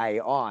is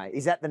AI.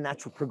 Is that the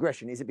natural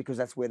progression? Is it because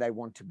that's where they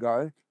want to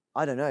go?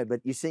 I don't know,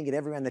 but you're seeing it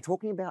everywhere. And they're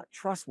talking about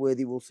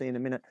trustworthy, we'll see in a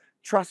minute,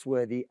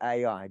 trustworthy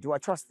AI. Do I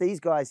trust these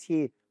guys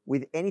here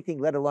with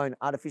anything, let alone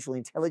artificial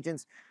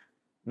intelligence?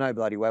 No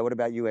bloody way. What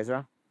about you,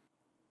 Ezra?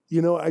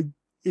 I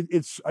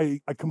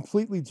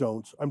completely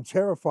don't. I'm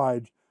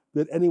terrified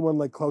that anyone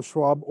like Klaus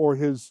Schwab or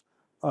his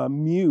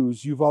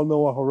muse, Yuval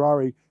Noah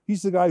Harari,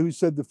 he's the guy who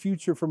said the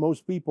future for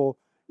most people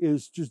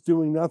is just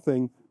doing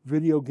nothing,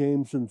 video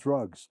games and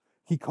drugs.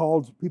 He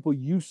called people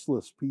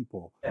useless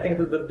people. I think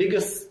that the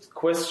biggest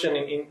question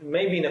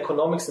maybe in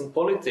economics and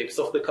politics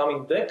of the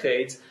coming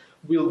decades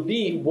will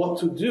be what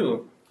to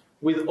do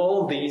with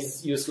all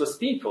these useless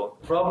people.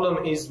 The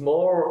problem is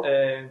more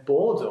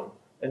boredom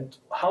and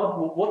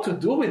what to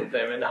do with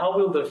them and how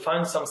will they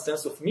find some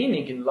sense of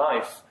meaning in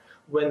life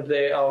when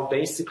they are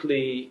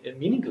basically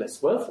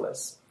meaningless,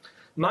 worthless.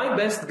 My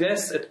best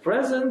guess at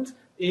present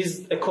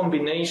is a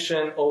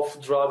combination of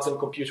drugs and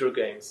computer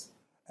games.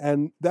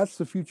 And that's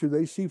the future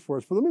they see for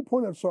us. But let me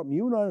point out something.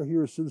 You and I are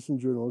here as citizen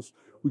journalists.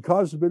 We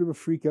caused a bit of a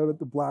freak out at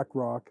the Black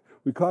Rock.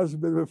 We caused a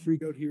bit of a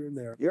freak out here and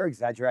there. You're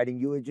exaggerating.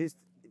 You were just,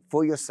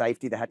 for your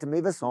safety, they had to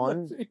move us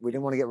on. We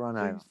didn't want to get run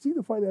over. See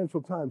the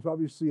Financial Times,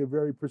 obviously a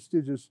very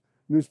prestigious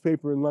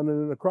newspaper in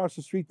London. And across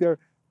the street there,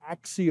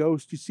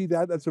 Axios. Do you see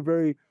that? That's a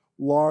very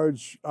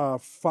large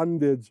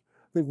funded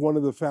think one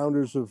of the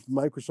founders of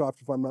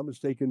Microsoft, if I'm not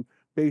mistaken,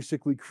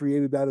 basically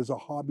created that as a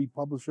hobby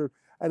publisher.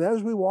 And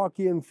as we walk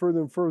in further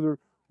and further,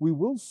 we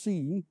will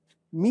see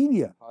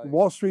media,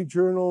 Wall Street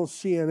Journal,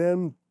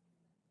 CNN.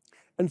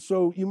 And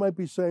so you might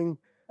be saying,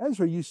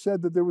 Ezra, you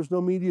said that there was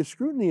no media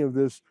scrutiny of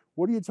this.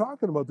 What are you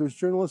talking about? There's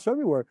journalists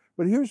everywhere.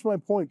 But here's my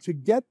point. To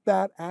get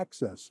that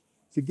access,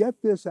 to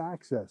get this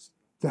access,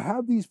 to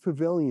have these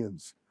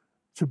pavilions,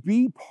 to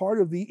be part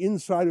of the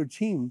insider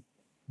team,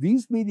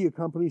 these media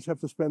companies have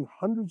to spend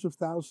hundreds of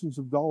thousands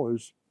of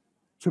dollars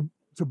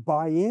to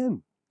buy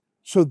in.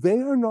 So they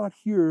are not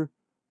here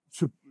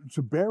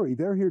to bury,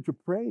 they're here to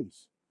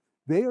praise.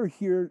 They are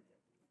here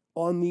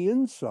on the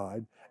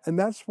inside. And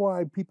that's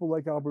why people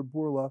like Albert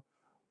Bourla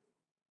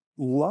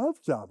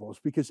love Davos,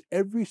 because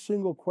every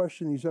single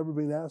question he's ever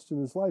been asked in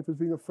his life has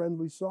been a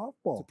friendly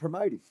softball. To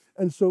promote him.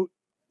 And so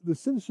the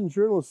citizen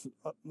journalists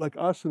like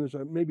us, and there's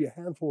maybe a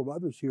handful of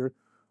others here,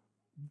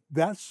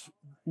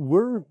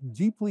 we're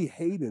deeply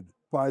hated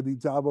by the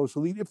Davos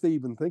elite, if they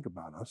even think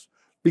about us,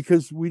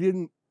 because we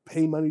didn't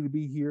pay money to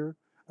be here,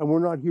 and we're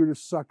not here to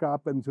suck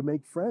up and to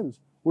make friends.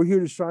 We're here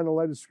to shine a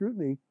light of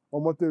scrutiny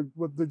on what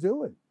they're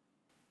doing.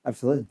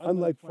 Absolutely.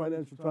 Unlike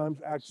Financial Times,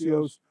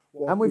 Axios,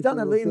 and we've done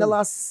it in the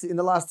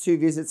last 2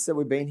 visits that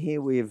we've been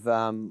here.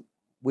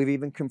 We've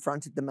even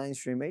confronted the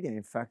mainstream media.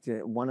 In fact,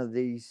 one of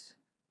these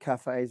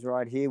cafes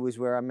right here was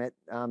where I met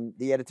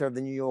the editor of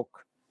the New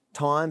York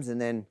Times, and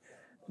then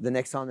the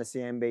next time the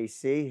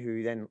CNBC,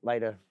 who then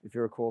later, if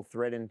you recall,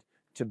 threatened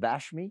to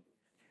bash me.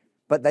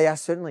 But they are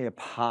certainly a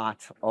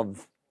part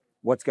of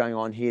what's going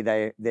on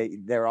here.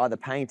 They're either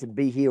paying to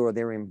be here or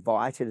they're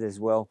invited as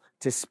well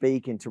to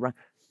speak and to run.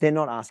 They're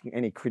not asking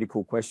any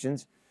critical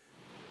questions.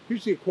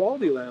 Here's the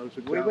Equality Lounge.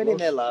 We went in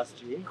there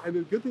last year. And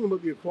the good thing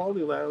about the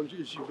Equality Lounge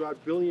is you've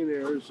got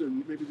billionaires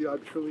and maybe the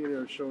odd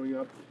trillionaires showing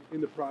up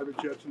in the private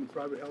jets and the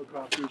private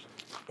helicopters.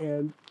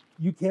 And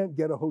you can't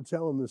get a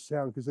hotel in this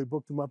town because they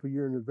booked them up a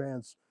year in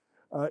advance.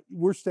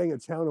 We're staying a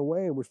town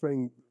away and we're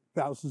spending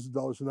thousands of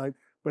dollars a night.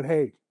 But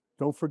hey,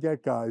 don't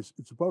forget, guys,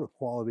 it's about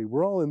equality.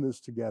 We're all in this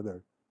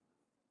together.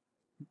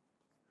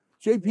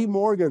 JP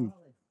Morgan.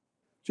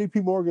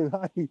 JP Morgan,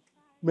 hi.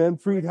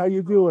 Manfred, how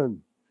you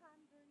doing?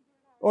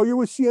 Oh, you're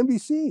with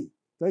CNBC.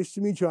 Nice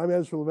to meet you. I'm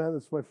Ezra Levant.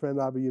 That's my friend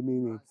Avi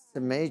Yamini. Nice to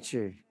meet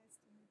you.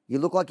 You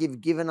look like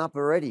you've given up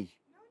already.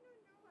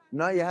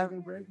 No, you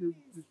haven't.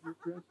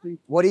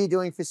 What are you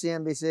doing for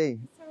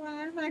CNBC? So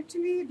I'm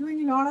actually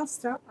doing a lot of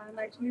stuff. I'm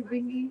actually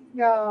bringing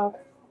a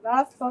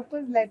lot of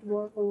purpose-led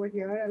work over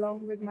here,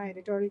 along with my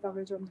editorial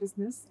coverage on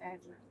business and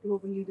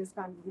global leaders'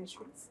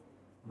 conversations.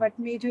 But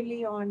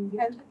majorly on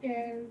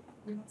healthcare,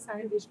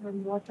 sanitation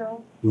and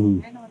water,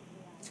 and on AI.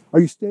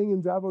 Are you staying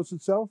in Davos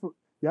itself?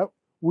 Yep.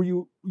 Were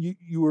you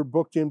were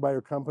booked in by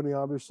your company,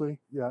 obviously?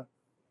 Yeah.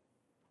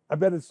 I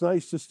bet it's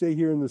nice to stay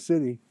here in the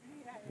city.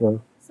 Yeah.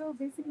 So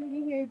basically,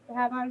 we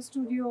have our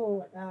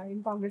studio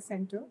in Congress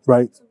Center.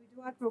 Right. So we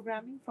do our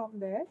programming from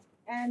there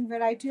and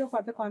variety of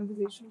other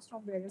conversations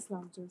from various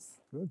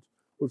lounges. Good.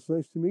 Well, it's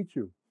nice to meet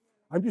you.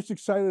 I'm just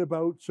excited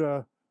about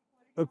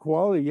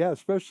equality, yeah,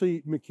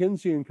 especially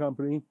McKinsey and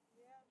Company,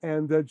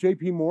 and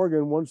JP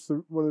Morgan, one of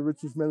the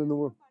richest men in the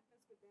world.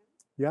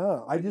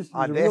 Yeah, there's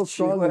a real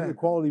strong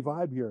equality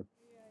vibe here.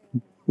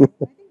 I think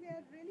they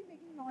are really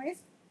making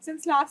noise.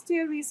 Since last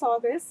year we saw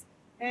this,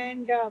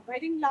 and I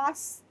think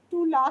last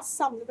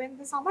summer, when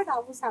the summer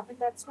Davos happened,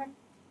 that's when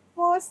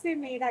first they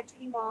made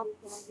actually mark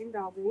in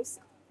Davos.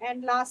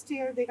 And last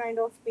year they kind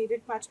of made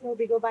it much more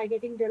bigger by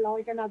getting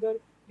Deloitte and other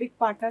big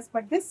partners.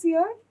 But this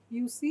year,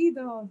 you see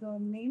the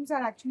names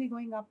are actually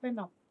going up and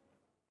up.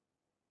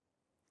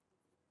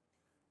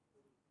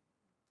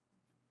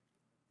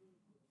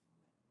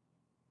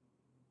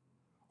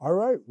 All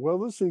right. Well,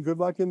 listen, good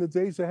luck in the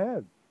days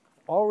ahead.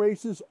 All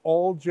races,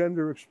 all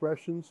gender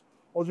expressions,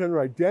 all gender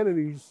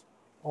identities,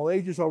 all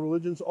ages, all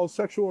religions, all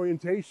sexual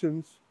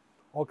orientations,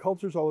 all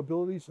cultures, all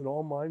abilities, and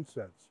all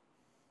mindsets.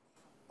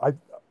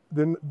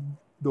 Then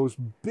those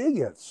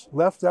bigots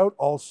left out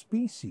all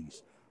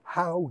species.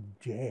 How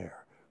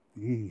dare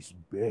these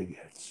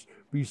bigots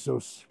be so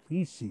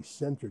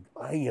species-centered?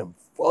 I am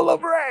full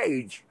of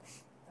rage.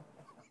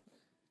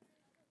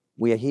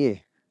 We are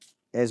here,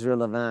 EZRA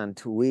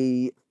LEVANT.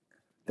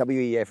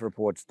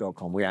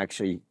 WEFreports.com.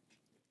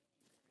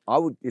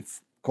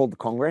 It's called the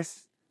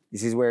Congress.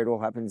 This is where it all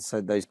happens.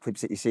 So those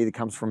clips that you see that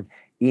comes from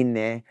in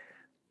there,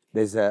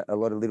 there's a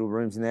lot of little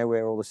rooms in there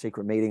where all the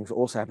secret meetings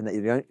also happen that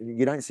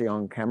you don't see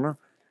on camera.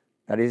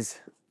 That is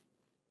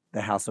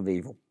the House of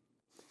Evil.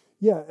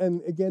 Yeah,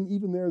 and again,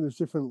 even there's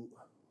different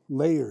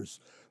layers.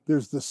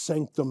 There's the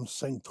sanctum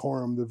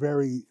sanctorum, the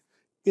very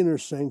inner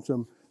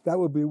sanctum. That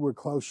would be where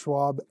Klaus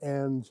Schwab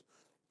and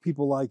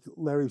people like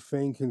Larry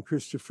Fink and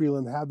Chrystia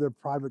Freeland have their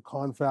private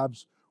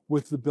confabs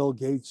with the Bill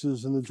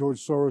Gateses and the George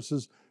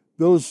Soroses.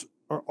 Those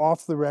are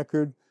off the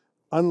record.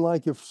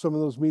 Unlike if some of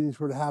those meetings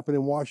were to happen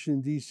in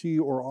Washington, D.C.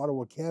 or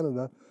Ottawa,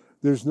 Canada,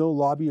 there's no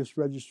lobbyist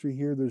registry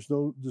here. There's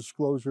no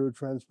disclosure or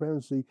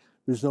transparency.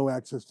 There's no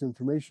access to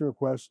information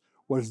requests.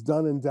 What's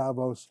done in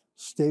Davos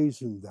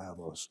stays in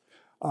Davos.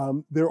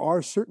 There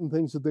are certain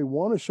things that they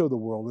want to show the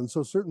world, and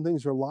so certain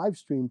things are live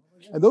streamed,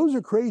 and those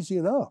are crazy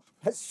enough.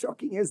 As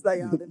shocking as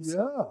they are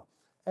themselves.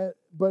 Yeah,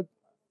 but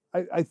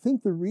I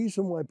think the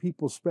reason why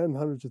people spend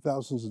hundreds of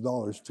thousands of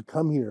dollars to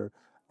come here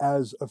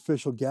as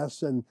official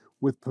guests and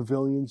with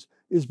pavilions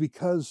is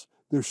because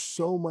there's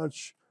so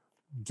much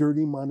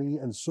dirty money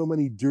and so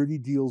many dirty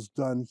deals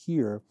done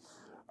here.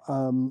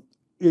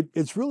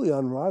 It's really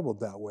unrivaled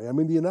that way. I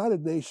mean, the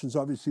United Nations,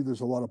 obviously,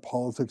 there's a lot of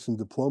politics and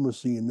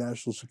diplomacy and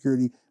national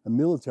security and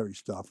military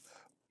stuff.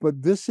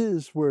 But this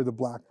is where the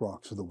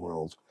BlackRocks of the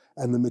world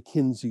and the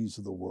McKinseys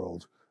of the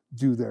world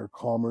do their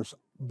commerce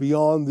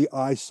beyond the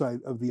eyesight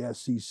of the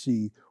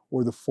SEC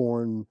or the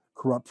Foreign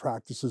Corrupt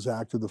Practices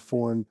Act or the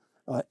Foreign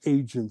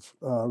Agent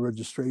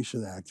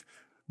Registration Act.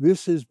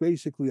 This is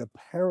basically a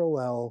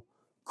parallel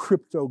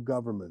crypto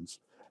government.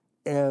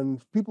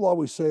 And people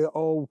always say,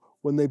 oh,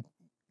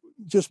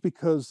 just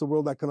because the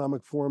World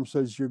Economic Forum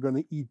says you're going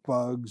to eat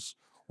bugs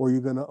or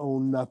you're going to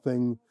own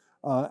nothing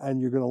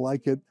and you're going to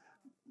like it,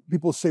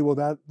 people say,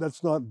 well,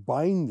 that's not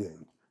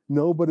binding.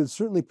 No, but it's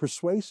certainly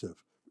persuasive.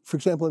 For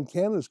example, in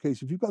Canada's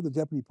case, if you've got the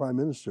Deputy Prime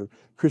Minister,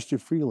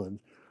 Chrystia Freeland,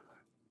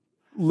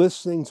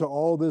 listening to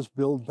all this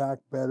Build Back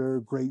Better,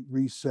 Great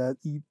Reset,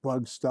 eat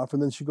bug stuff,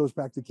 and then she goes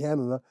back to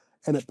Canada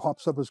and it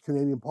pops up as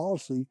Canadian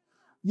policy,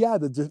 yeah,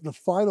 the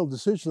final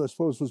decision, I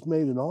suppose, was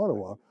made in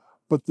Ottawa,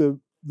 but the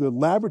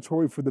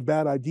laboratory for the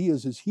bad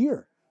ideas is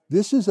here.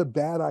 This is a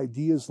bad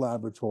ideas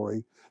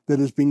laboratory that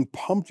is being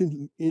pumped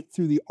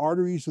through the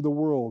arteries of the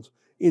world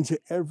into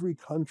every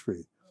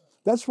country.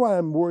 That's why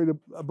I'm worried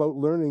about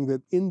learning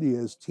that India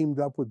has teamed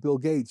up with Bill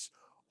Gates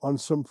on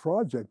some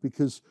project,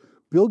 because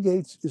Bill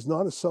Gates is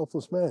not a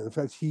selfless man. In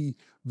fact, he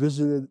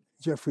visited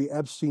Jeffrey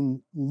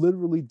Epstein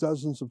literally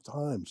dozens of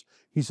times.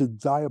 He's a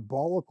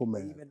diabolical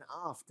man. Even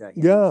after.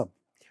 Yeah.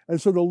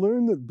 And so to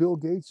learn that Bill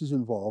Gates is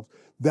involved,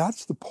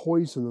 that's the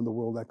poison in the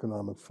World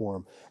Economic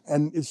Forum.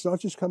 And it's not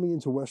just coming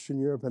into Western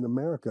Europe and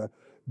America,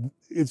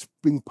 it's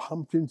being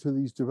pumped into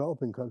these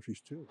developing countries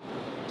too.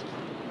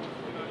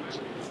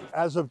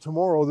 As of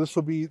tomorrow, this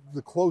will be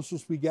the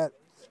closest we get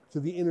to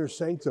the inner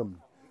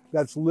sanctum.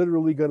 That's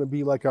literally going to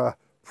be like a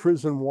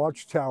prison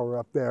watchtower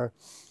up there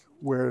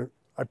where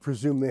I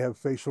presume they have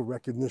facial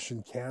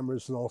recognition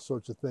cameras and all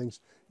sorts of things.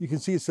 You can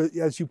see,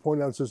 as you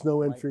point out, it says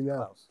no entry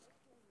now.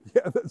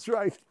 Yeah, that's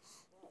right.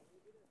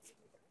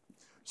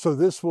 So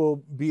this will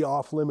be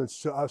off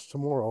limits to us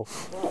tomorrow.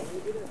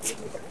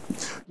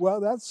 Well,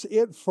 that's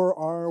it for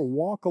our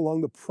walk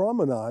along the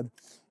promenade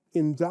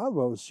in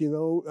Davos. You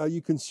know,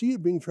 you can see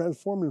it being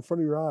transformed in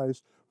front of your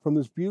eyes from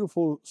this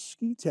beautiful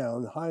ski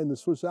town high in the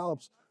Swiss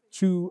Alps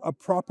to a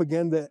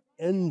propaganda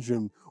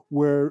engine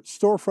where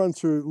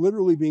storefronts are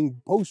literally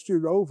being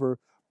posted over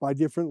by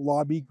different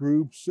lobby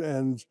groups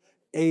and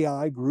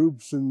AI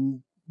groups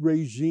and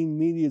regime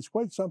media. It's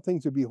quite something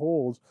to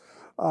behold.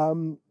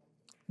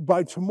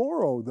 By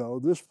tomorrow, though,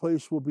 this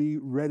place will be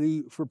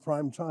ready for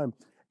prime time.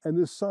 And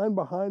this sign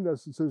behind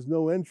us that says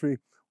no entry,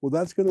 well,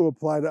 that's going to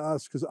apply to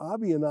us because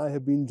Avi and I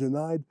have been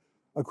denied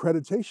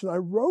accreditation. I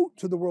wrote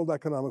to the World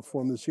Economic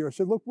Forum this year. I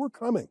said, look, we're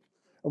coming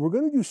and we're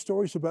going to do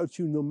stories about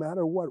you no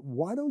matter what.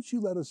 Why don't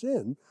you let us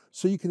in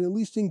so you can at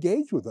least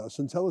engage with us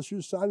and tell us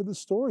your side of the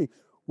story?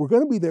 We're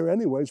going to be there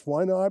anyways.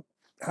 Why not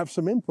have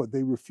some input?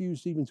 They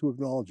refused even to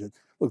acknowledge it.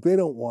 Look, they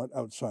don't want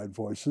outside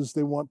voices.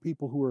 They want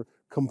people who are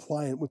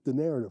compliant with the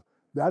narrative.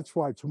 That's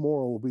why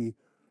tomorrow will be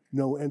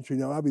no entry.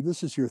 Now, Avi,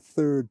 this is your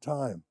third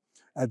time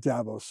at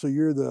Davos, so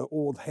you're the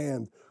old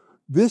hand.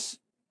 This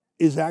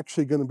is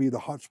actually going to be the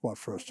hotspot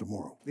for us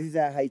tomorrow. This is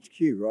our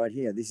HQ right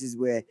here. This is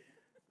where,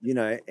 you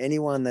know,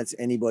 anyone that's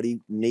anybody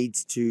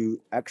needs to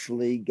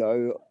actually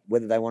go,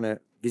 whether they want to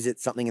visit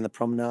something in the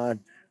promenade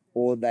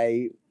or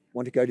they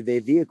want to go to their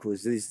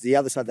vehicles. There's the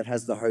other side that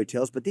has the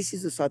hotels, but this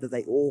is the side that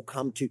they all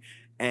come to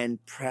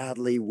and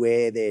proudly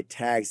wear their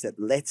tags that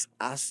lets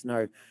us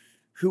know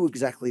who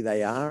exactly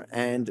they are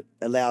and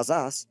allows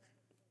us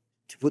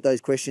to put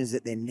those questions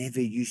that they're never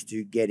used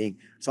to getting.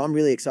 So I'm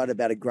really excited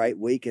about a great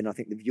week, and I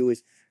think the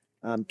viewers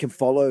can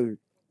follow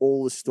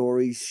all the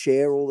stories,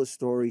 share all the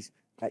stories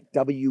at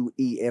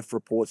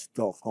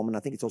wefreports.com. And I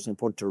think it's also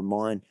important to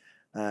remind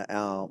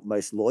our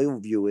most loyal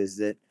viewers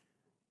that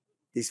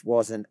this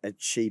wasn't a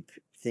cheap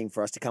thing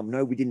for us to come.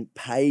 No, we didn't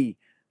pay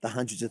the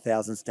hundreds of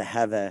thousands to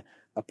have a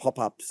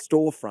pop-up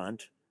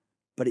storefront,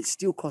 but it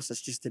still cost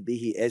us just to be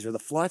here, Ezra. The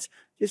flights,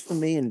 just for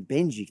me and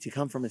Benji to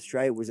come from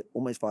Australia was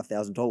almost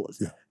 $5,000.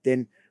 Yeah.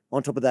 Then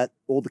on top of that,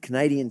 all the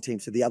Canadian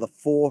teams, so the other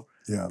four,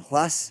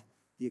 plus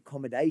the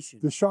accommodation.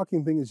 The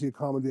shocking thing is the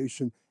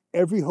accommodation.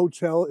 Every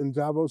hotel in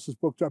Davos is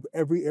booked up,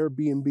 every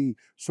Airbnb.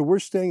 So we're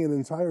staying an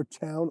entire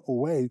town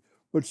away,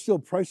 but still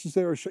prices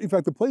there are, in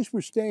fact, the place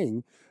we're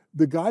staying,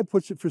 the guy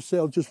puts it for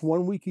sale just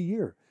 1 week a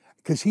year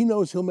because he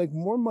knows he'll make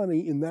more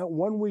money in that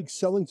 1 week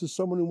selling to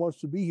someone who wants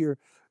to be here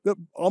that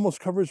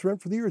almost covers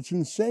rent for the year. It's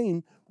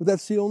insane, but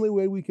that's the only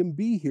way we can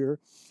be here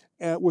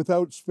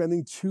without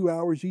spending 2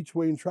 hours each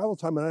way in travel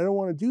time. And I don't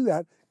want to do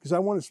that because I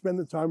want to spend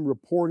the time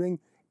reporting,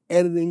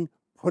 editing,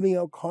 putting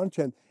out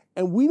content.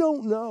 And we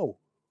don't know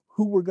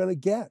who we're going to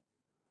get.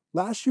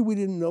 Last year, we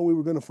didn't know we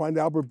were going to find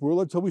Albert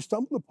Bourla until we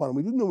stumbled upon him.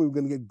 We didn't know we were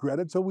going to get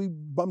Greta until we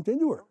bumped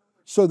into her.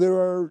 So there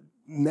are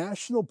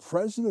national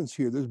presidents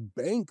here. There's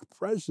bank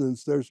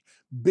presidents. There's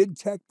big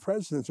tech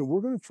presidents. And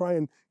we're going to try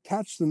and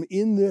catch them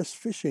in this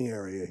fishing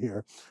area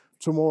here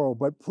tomorrow.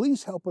 But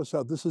please help us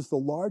out. This is the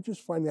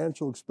largest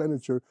financial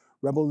expenditure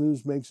Rebel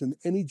News makes in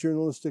any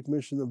journalistic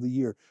mission of the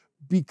year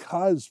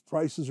because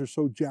prices are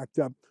so jacked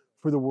up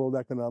for the World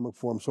Economic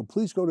Forum. So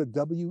please go to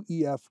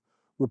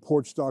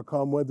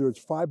WEFreports.com, whether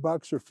it's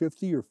 $5 or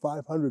 50 or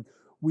 500.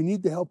 We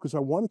need the help because I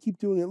want to keep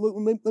doing it. Look,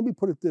 let me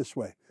put it this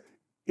way.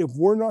 If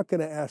we're not going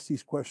to ask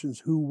these questions,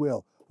 who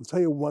will? I'll tell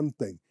you one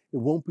thing. It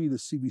won't be the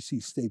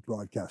CBC state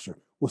broadcaster.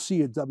 We'll see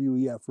you at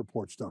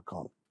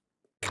WEFreports.com.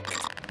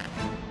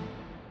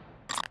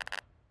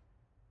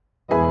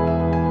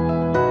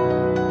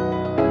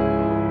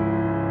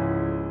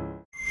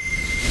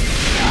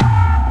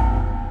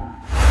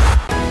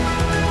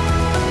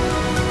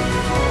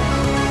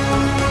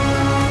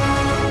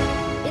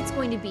 It's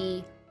going to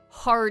be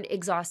hard,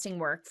 exhausting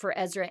work for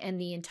Ezra and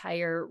the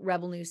entire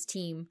Rebel News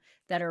team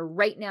that are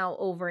right now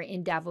over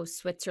in Davos,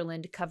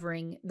 Switzerland,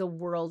 covering the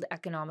World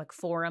Economic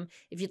Forum.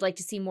 If you'd like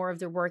to see more of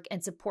their work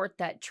and support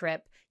that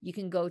trip, you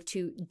can go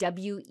to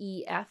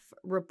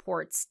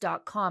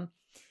WEFreports.com.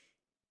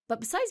 But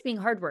besides being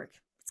hard work,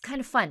 it's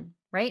kind of fun,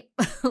 right?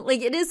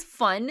 Like, it is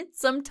fun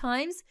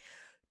sometimes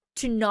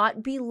to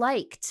not be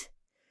liked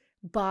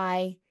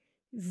by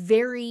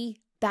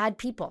very bad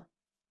people.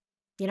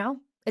 You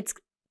know, it's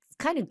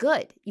kind of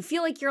good. You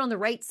feel like you're on the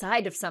right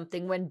side of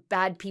something when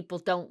bad people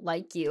don't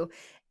like you.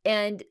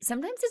 And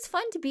sometimes it's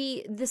fun to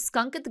be the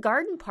skunk at the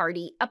garden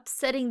party,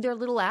 upsetting their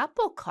little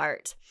apple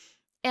cart.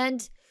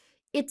 And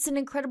it's an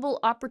incredible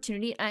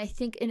opportunity, and I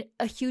think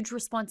a huge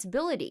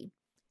responsibility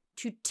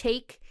to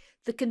take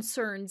the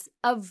concerns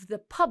of the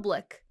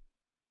public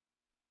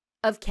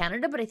of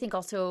Canada, but I think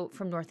also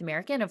from North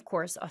America and, of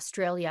course,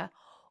 Australia,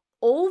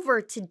 over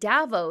to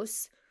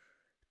Davos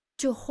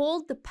to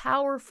hold the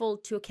powerful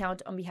to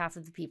account on behalf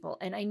of the people.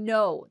 And I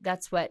know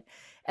that's what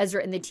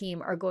Ezra and the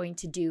team are going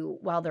to do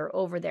while they're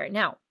over there.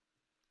 Now,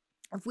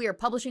 if we are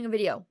publishing a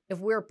video, if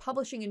we're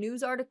publishing a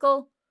news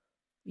article,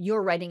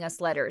 you're writing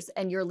us letters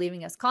and you're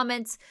leaving us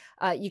comments.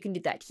 You can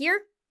do that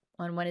here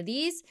on one of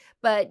these,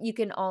 but you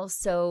can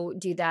also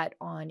do that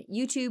on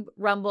YouTube,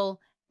 Rumble,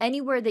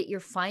 anywhere that you're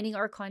finding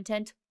our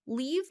content.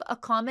 Leave a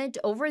comment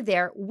over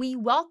there. We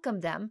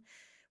welcome them.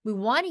 We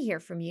want to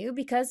hear from you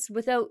because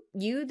without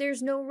you,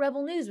 there's no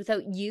Rebel News.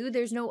 Without you,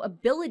 there's no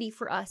ability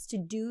for us to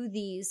do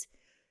these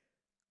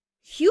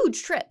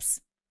huge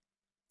trips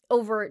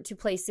over to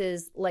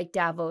places like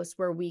Davos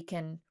where we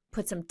can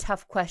put some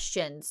tough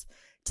questions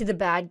to the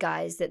bad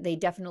guys that they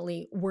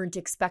definitely weren't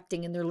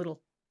expecting in their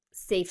little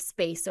safe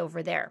space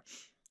over there.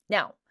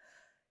 Now,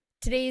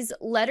 today's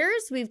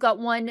letters, we've got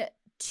one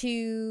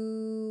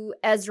to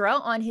Ezra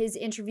on his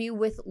interview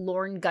with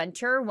Lauren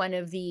Gunter, one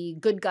of the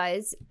good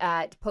guys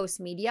at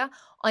Post Media,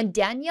 on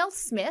Danielle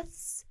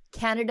Smith's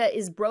Canada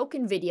is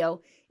Broken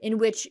video, in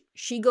which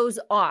she goes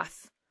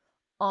off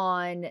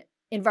on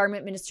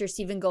Environment Minister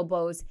Stephen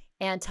Guilbeault's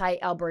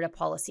anti-Alberta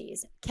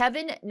policies.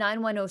 Kevin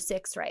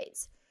 9106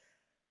 writes,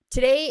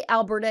 today,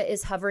 Alberta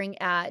is hovering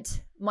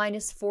at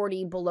minus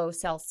 40 below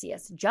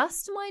Celsius.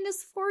 Just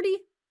minus 40?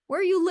 Where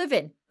are you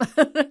living?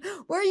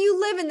 Where are you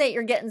living that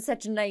you're getting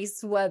such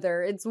nice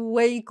weather? It's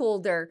way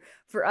colder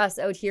for us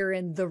out here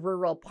in the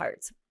rural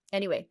parts.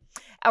 Anyway,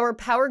 our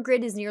power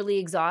grid is nearly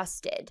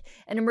exhausted.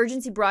 An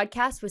emergency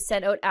broadcast was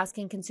sent out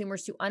asking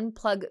consumers to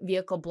unplug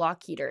vehicle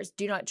block heaters.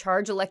 Do not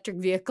charge electric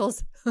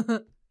vehicles.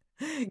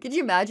 Could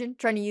you imagine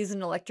trying to use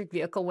an electric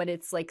vehicle when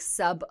it's like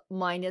sub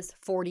minus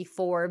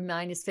 44,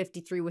 minus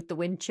 53 with the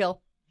wind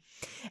chill?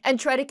 And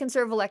try to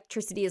conserve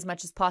electricity as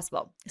much as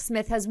possible.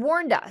 Smith has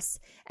warned us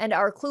and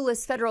our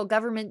clueless federal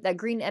government that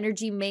green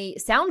energy may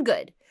sound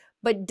good,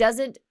 but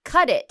doesn't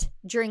cut it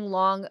during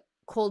long,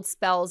 cold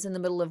spells in the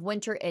middle of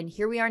winter. And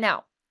here we are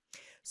now.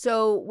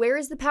 So where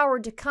is the power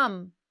to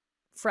come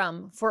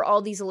from for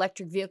all these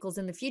electric vehicles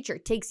in the future?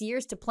 It takes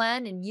years to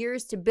plan and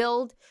years to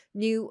build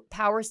new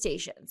power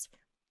stations.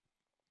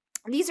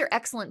 These are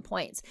excellent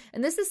points.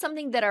 And this is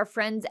something that our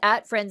friends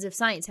at Friends of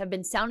Science have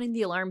been sounding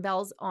the alarm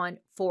bells on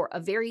for a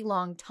very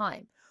long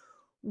time.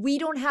 We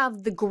don't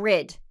have the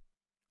grid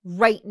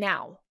right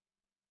now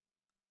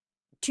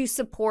to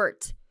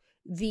support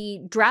the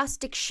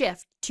drastic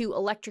shift to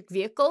electric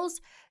vehicles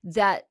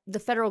that the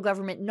federal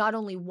government not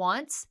only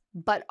wants,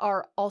 but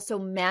are also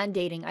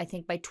mandating, I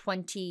think, by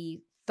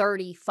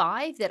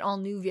 2035 that all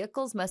new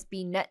vehicles must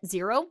be net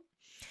zero.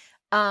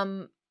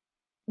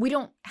 We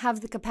don't have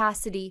the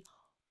capacity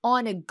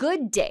on a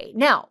good day.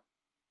 Now,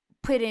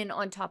 put in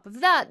on top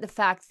of that the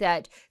fact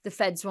that the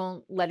feds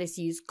won't let us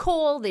use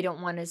coal. They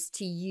don't want us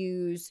to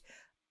use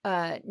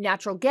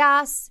natural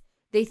gas.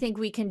 They think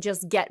we can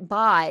just get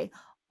by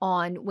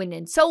on wind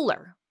and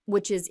solar,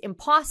 which is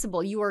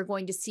impossible. You are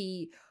going to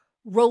see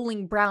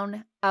rolling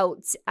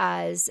brownouts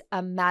as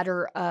a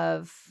matter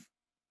of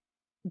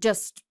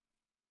just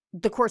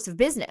the course of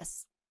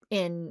business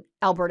in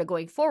Alberta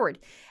going forward.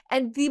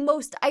 And the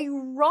most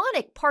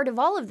ironic part of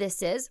all of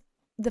this is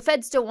the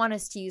feds don't want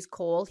us to use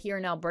coal here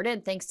in Alberta,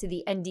 and thanks to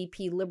the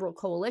NDP Liberal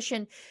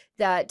Coalition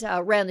that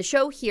ran the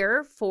show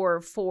here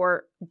for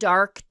 4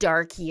 dark,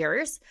 dark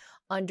years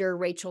under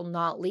Rachel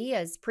Notley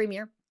as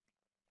premier.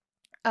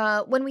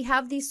 When we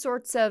have these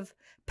sorts of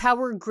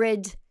power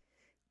grid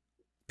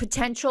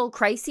potential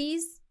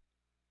crises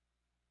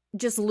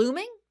just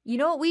looming, you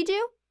know what we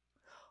do?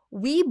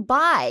 We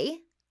buy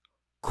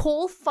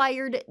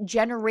coal-fired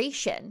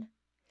generation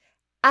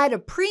at a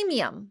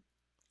premium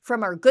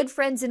from our good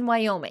friends in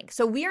Wyoming.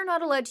 So we are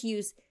not allowed to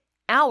use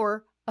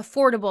our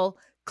affordable,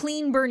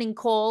 clean-burning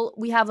coal.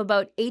 We have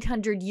about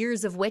 800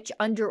 years of which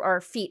under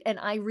our feet, and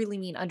I really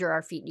mean under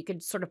our feet. You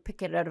could sort of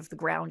pick it out of the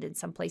ground in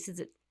some places.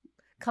 It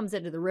comes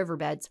out of the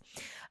riverbeds.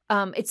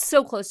 It's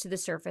so close to the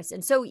surface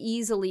and so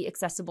easily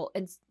accessible,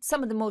 and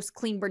some of the most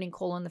clean-burning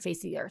coal on the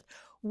face of the earth.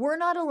 We're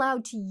not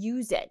allowed to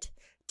use it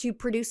to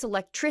produce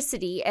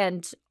electricity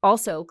and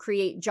also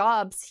create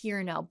jobs here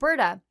in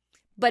Alberta.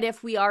 But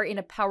if we are in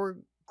a power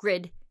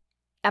grid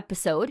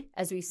episode,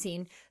 as we've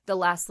seen the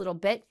last little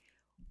bit,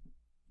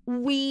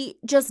 we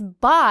just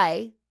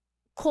buy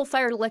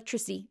coal-fired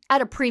electricity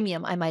at a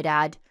premium, I might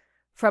add,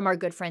 from our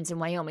good friends in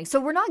Wyoming. So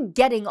we're not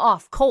getting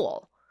off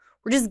coal.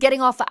 We're just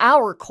getting off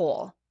our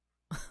coal.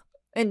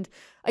 And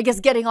I guess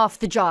getting off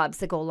the jobs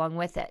that go along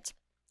with it.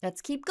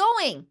 Let's keep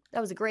going.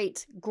 That was a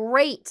great,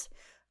 great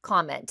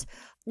comment.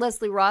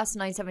 Leslie Ross,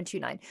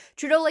 9729.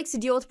 Trudeau likes to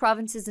deal with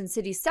provinces and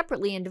cities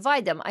separately and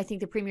divide them. I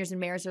think the premiers and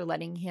mayors are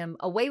letting him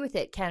away with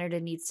it. Canada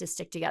needs to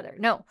stick together.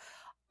 No,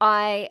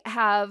 I'm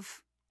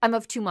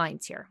of two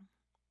minds here.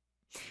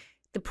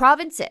 The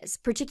provinces,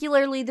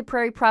 particularly the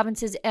prairie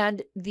provinces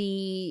and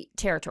the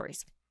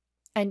territories,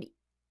 and,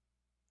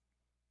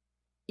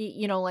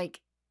 you know,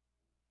 like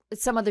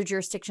some other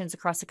jurisdictions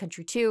across the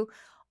country too,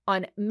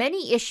 on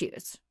many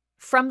issues,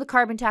 from the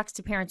carbon tax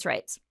to parents'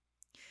 rights,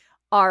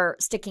 are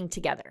sticking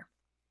together.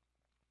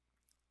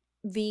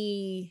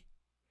 The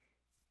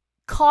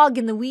cog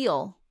in the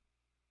wheel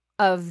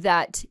of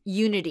that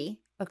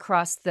unity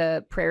across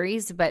the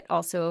prairies, but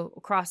also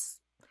across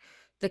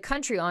the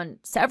country on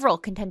several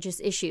contentious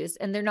issues,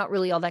 and they're not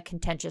really all that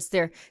contentious.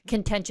 They're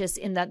contentious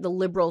in that the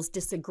Liberals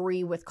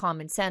disagree with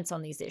common sense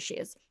on these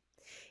issues,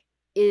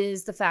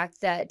 is the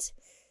fact that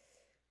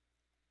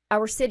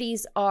our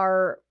cities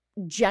are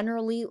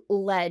generally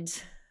led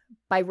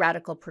by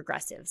radical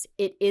progressives.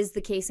 It is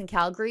the case in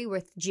Calgary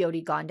with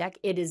Jyoti Gondek.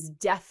 It is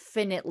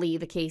definitely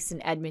the case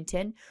in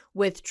Edmonton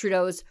with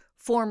Trudeau's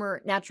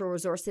former Natural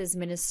Resources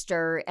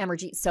Minister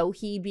Amarjeet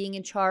Sohi being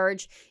in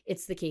charge.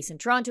 It's the case in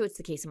Toronto. It's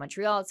the case in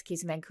Montreal. It's the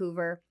case in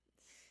Vancouver.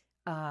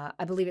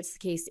 I believe it's the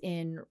case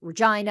in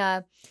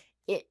Regina.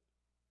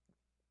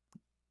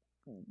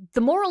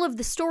 The moral of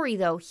the story,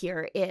 though,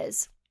 here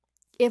is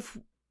if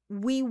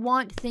we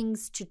want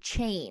things to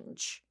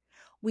change,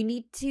 we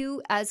need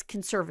to, as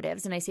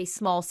conservatives, and I say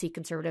small c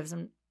conservatives,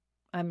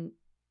 I'm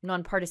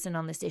nonpartisan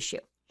on this issue,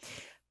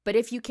 but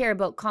if you care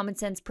about common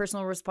sense,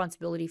 personal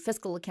responsibility,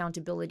 fiscal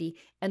accountability,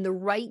 and the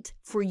right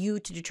for you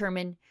to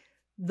determine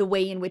the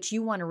way in which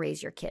you want to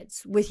raise your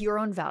kids with your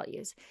own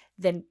values,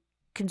 then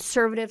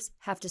conservatives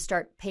have to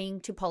start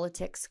paying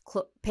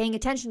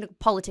attention to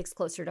politics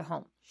closer to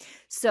home.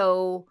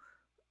 So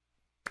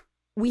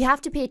we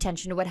have to pay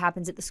attention to what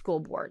happens at the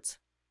school boards.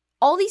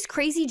 All these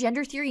crazy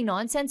gender theory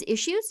nonsense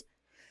issues,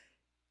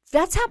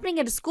 that's happening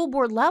at a school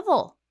board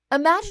level.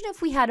 Imagine if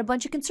we had a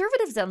bunch of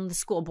conservatives on the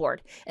school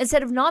board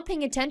instead of not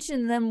paying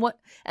attention,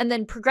 and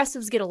then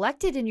progressives get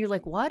elected and you're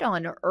like, what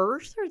on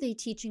earth are they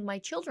teaching my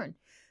children?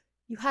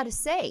 You had a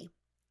say.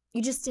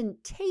 You just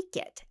didn't take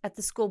it at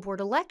the school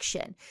board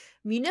election.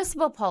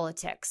 Municipal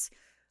politics.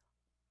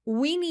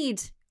 We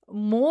need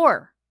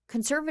more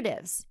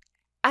conservatives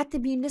at the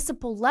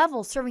municipal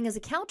level serving as a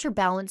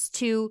counterbalance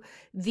to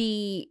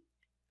the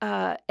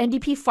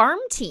NDP farm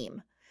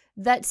team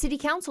that city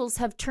councils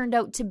have turned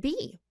out to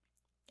be.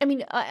 I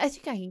mean, I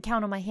think I can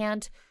count on my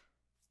hand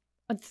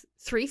on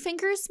 3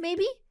 fingers,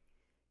 maybe,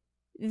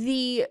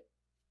 the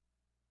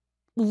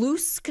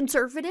loose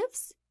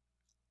conservatives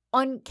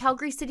on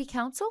Calgary City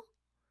Council,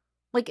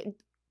 like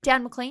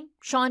Dan McLean,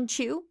 Sean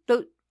Chu.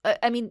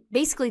 I mean,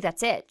 basically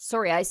that's it.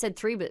 Sorry, I said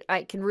 3, but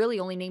I can really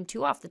only name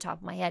 2 off the top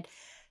of my head.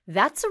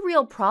 That's a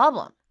real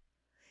problem.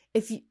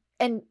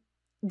 And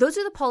those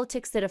are the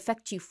politics that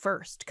affect you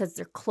first because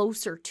they're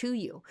closer to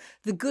you.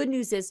 The good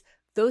news is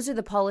those are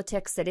the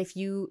politics that if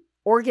you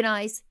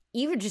organize,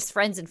 even just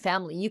friends and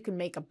family, you can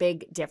make a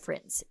big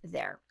difference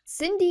there.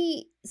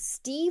 Cindy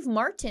Steve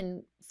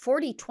Martin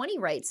 4020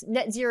 writes,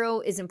 net zero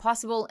is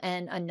impossible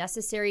and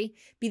unnecessary.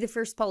 Be the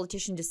first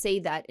politician to say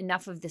that.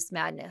 Enough of this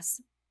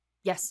madness.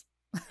 Yes.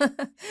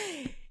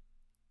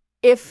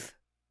 If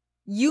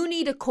you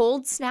need a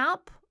cold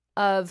snap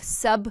of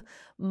sub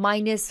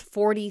minus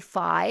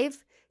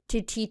 45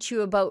 to teach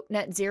you about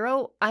net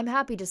zero, I'm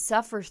happy to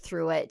suffer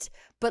through it,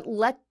 but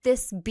let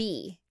this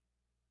be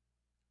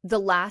the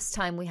last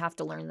time we have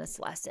to learn this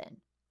lesson.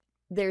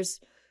 There's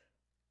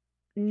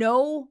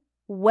no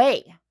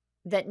way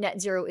that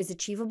net zero is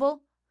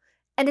achievable,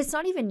 and it's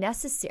not even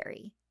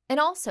necessary. And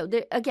also,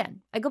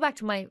 again, I go back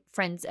to my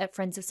friends at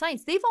Friends of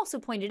Science. They've also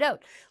pointed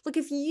out, look,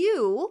 if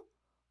you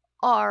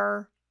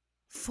are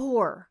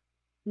for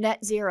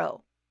net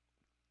zero,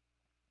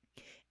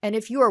 and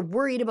if you are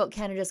worried about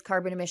Canada's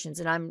carbon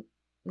emissions, and I'm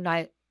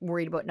not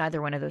worried about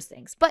neither one of those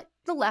things, but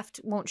the left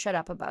won't shut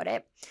up about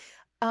it,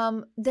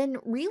 then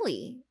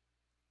really,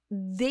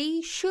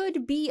 they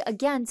should be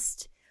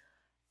against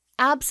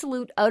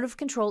absolute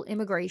out-of-control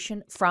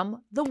immigration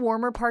from the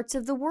warmer parts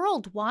of the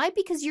world. Why?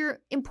 Because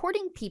you're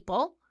importing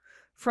people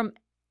from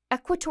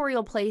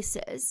equatorial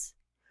places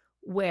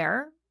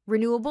where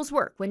renewables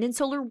work. Wind and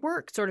solar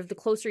work sort of the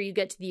closer you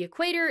get to the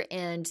equator,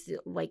 and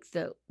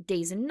the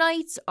days and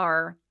nights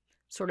are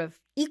sort of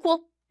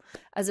equal,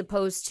 as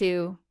opposed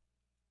to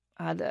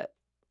the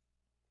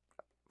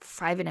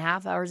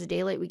 5.5 hours of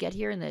daylight we get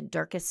here in the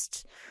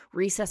darkest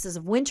recesses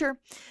of winter.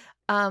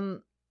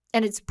 And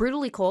it's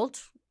brutally cold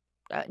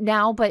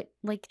now, but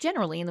like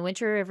generally in the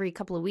winter, every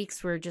couple of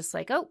weeks, we're just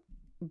like, oh,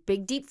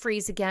 big deep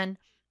freeze again.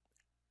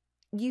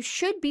 You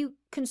should be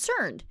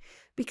concerned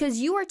because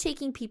you are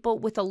taking people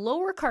with a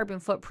lower carbon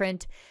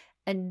footprint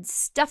and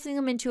stuffing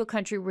them into a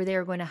country where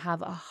they're going to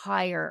have a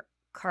higher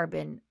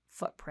carbon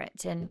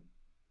footprint. And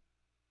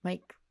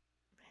like,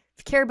 if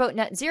you care about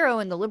net zero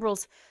and the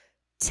Liberals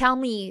tell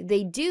me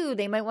they do,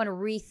 they might want to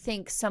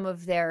rethink some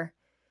of their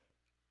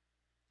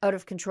out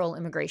of control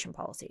immigration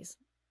policies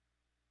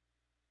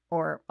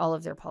or all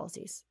of their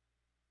policies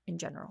in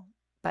general.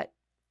 But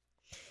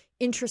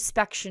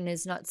introspection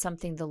is not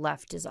something the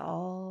left is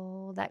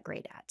all that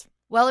great at.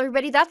 Well,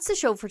 everybody, that's the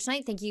show for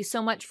tonight. Thank you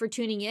so much for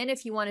tuning in.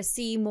 If you want to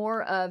see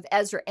more of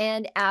Ezra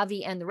and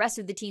Avi and the rest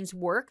of the team's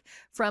work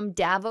from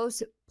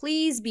Davos,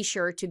 please be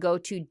sure to go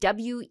to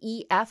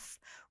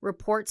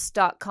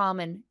wefreports.com.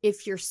 And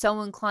if you're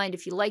so inclined,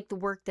 if you like the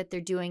work that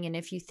they're doing, and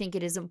if you think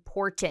it is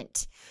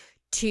important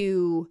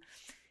to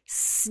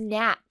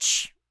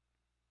snatch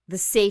the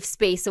safe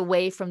space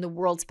away from the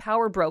world's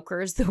power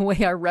brokers, the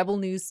way our Rebel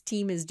News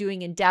team is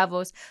doing in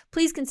Davos,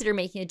 please consider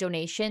making a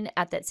donation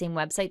at that same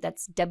website.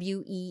 That's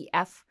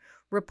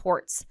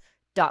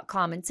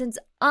wefreports.com. And since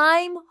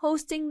I'm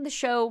hosting the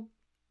show,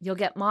 you'll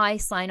get my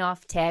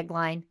sign-off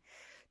tagline.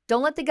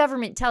 Don't let the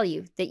government tell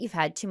you that you've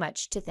had too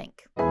much to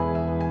think.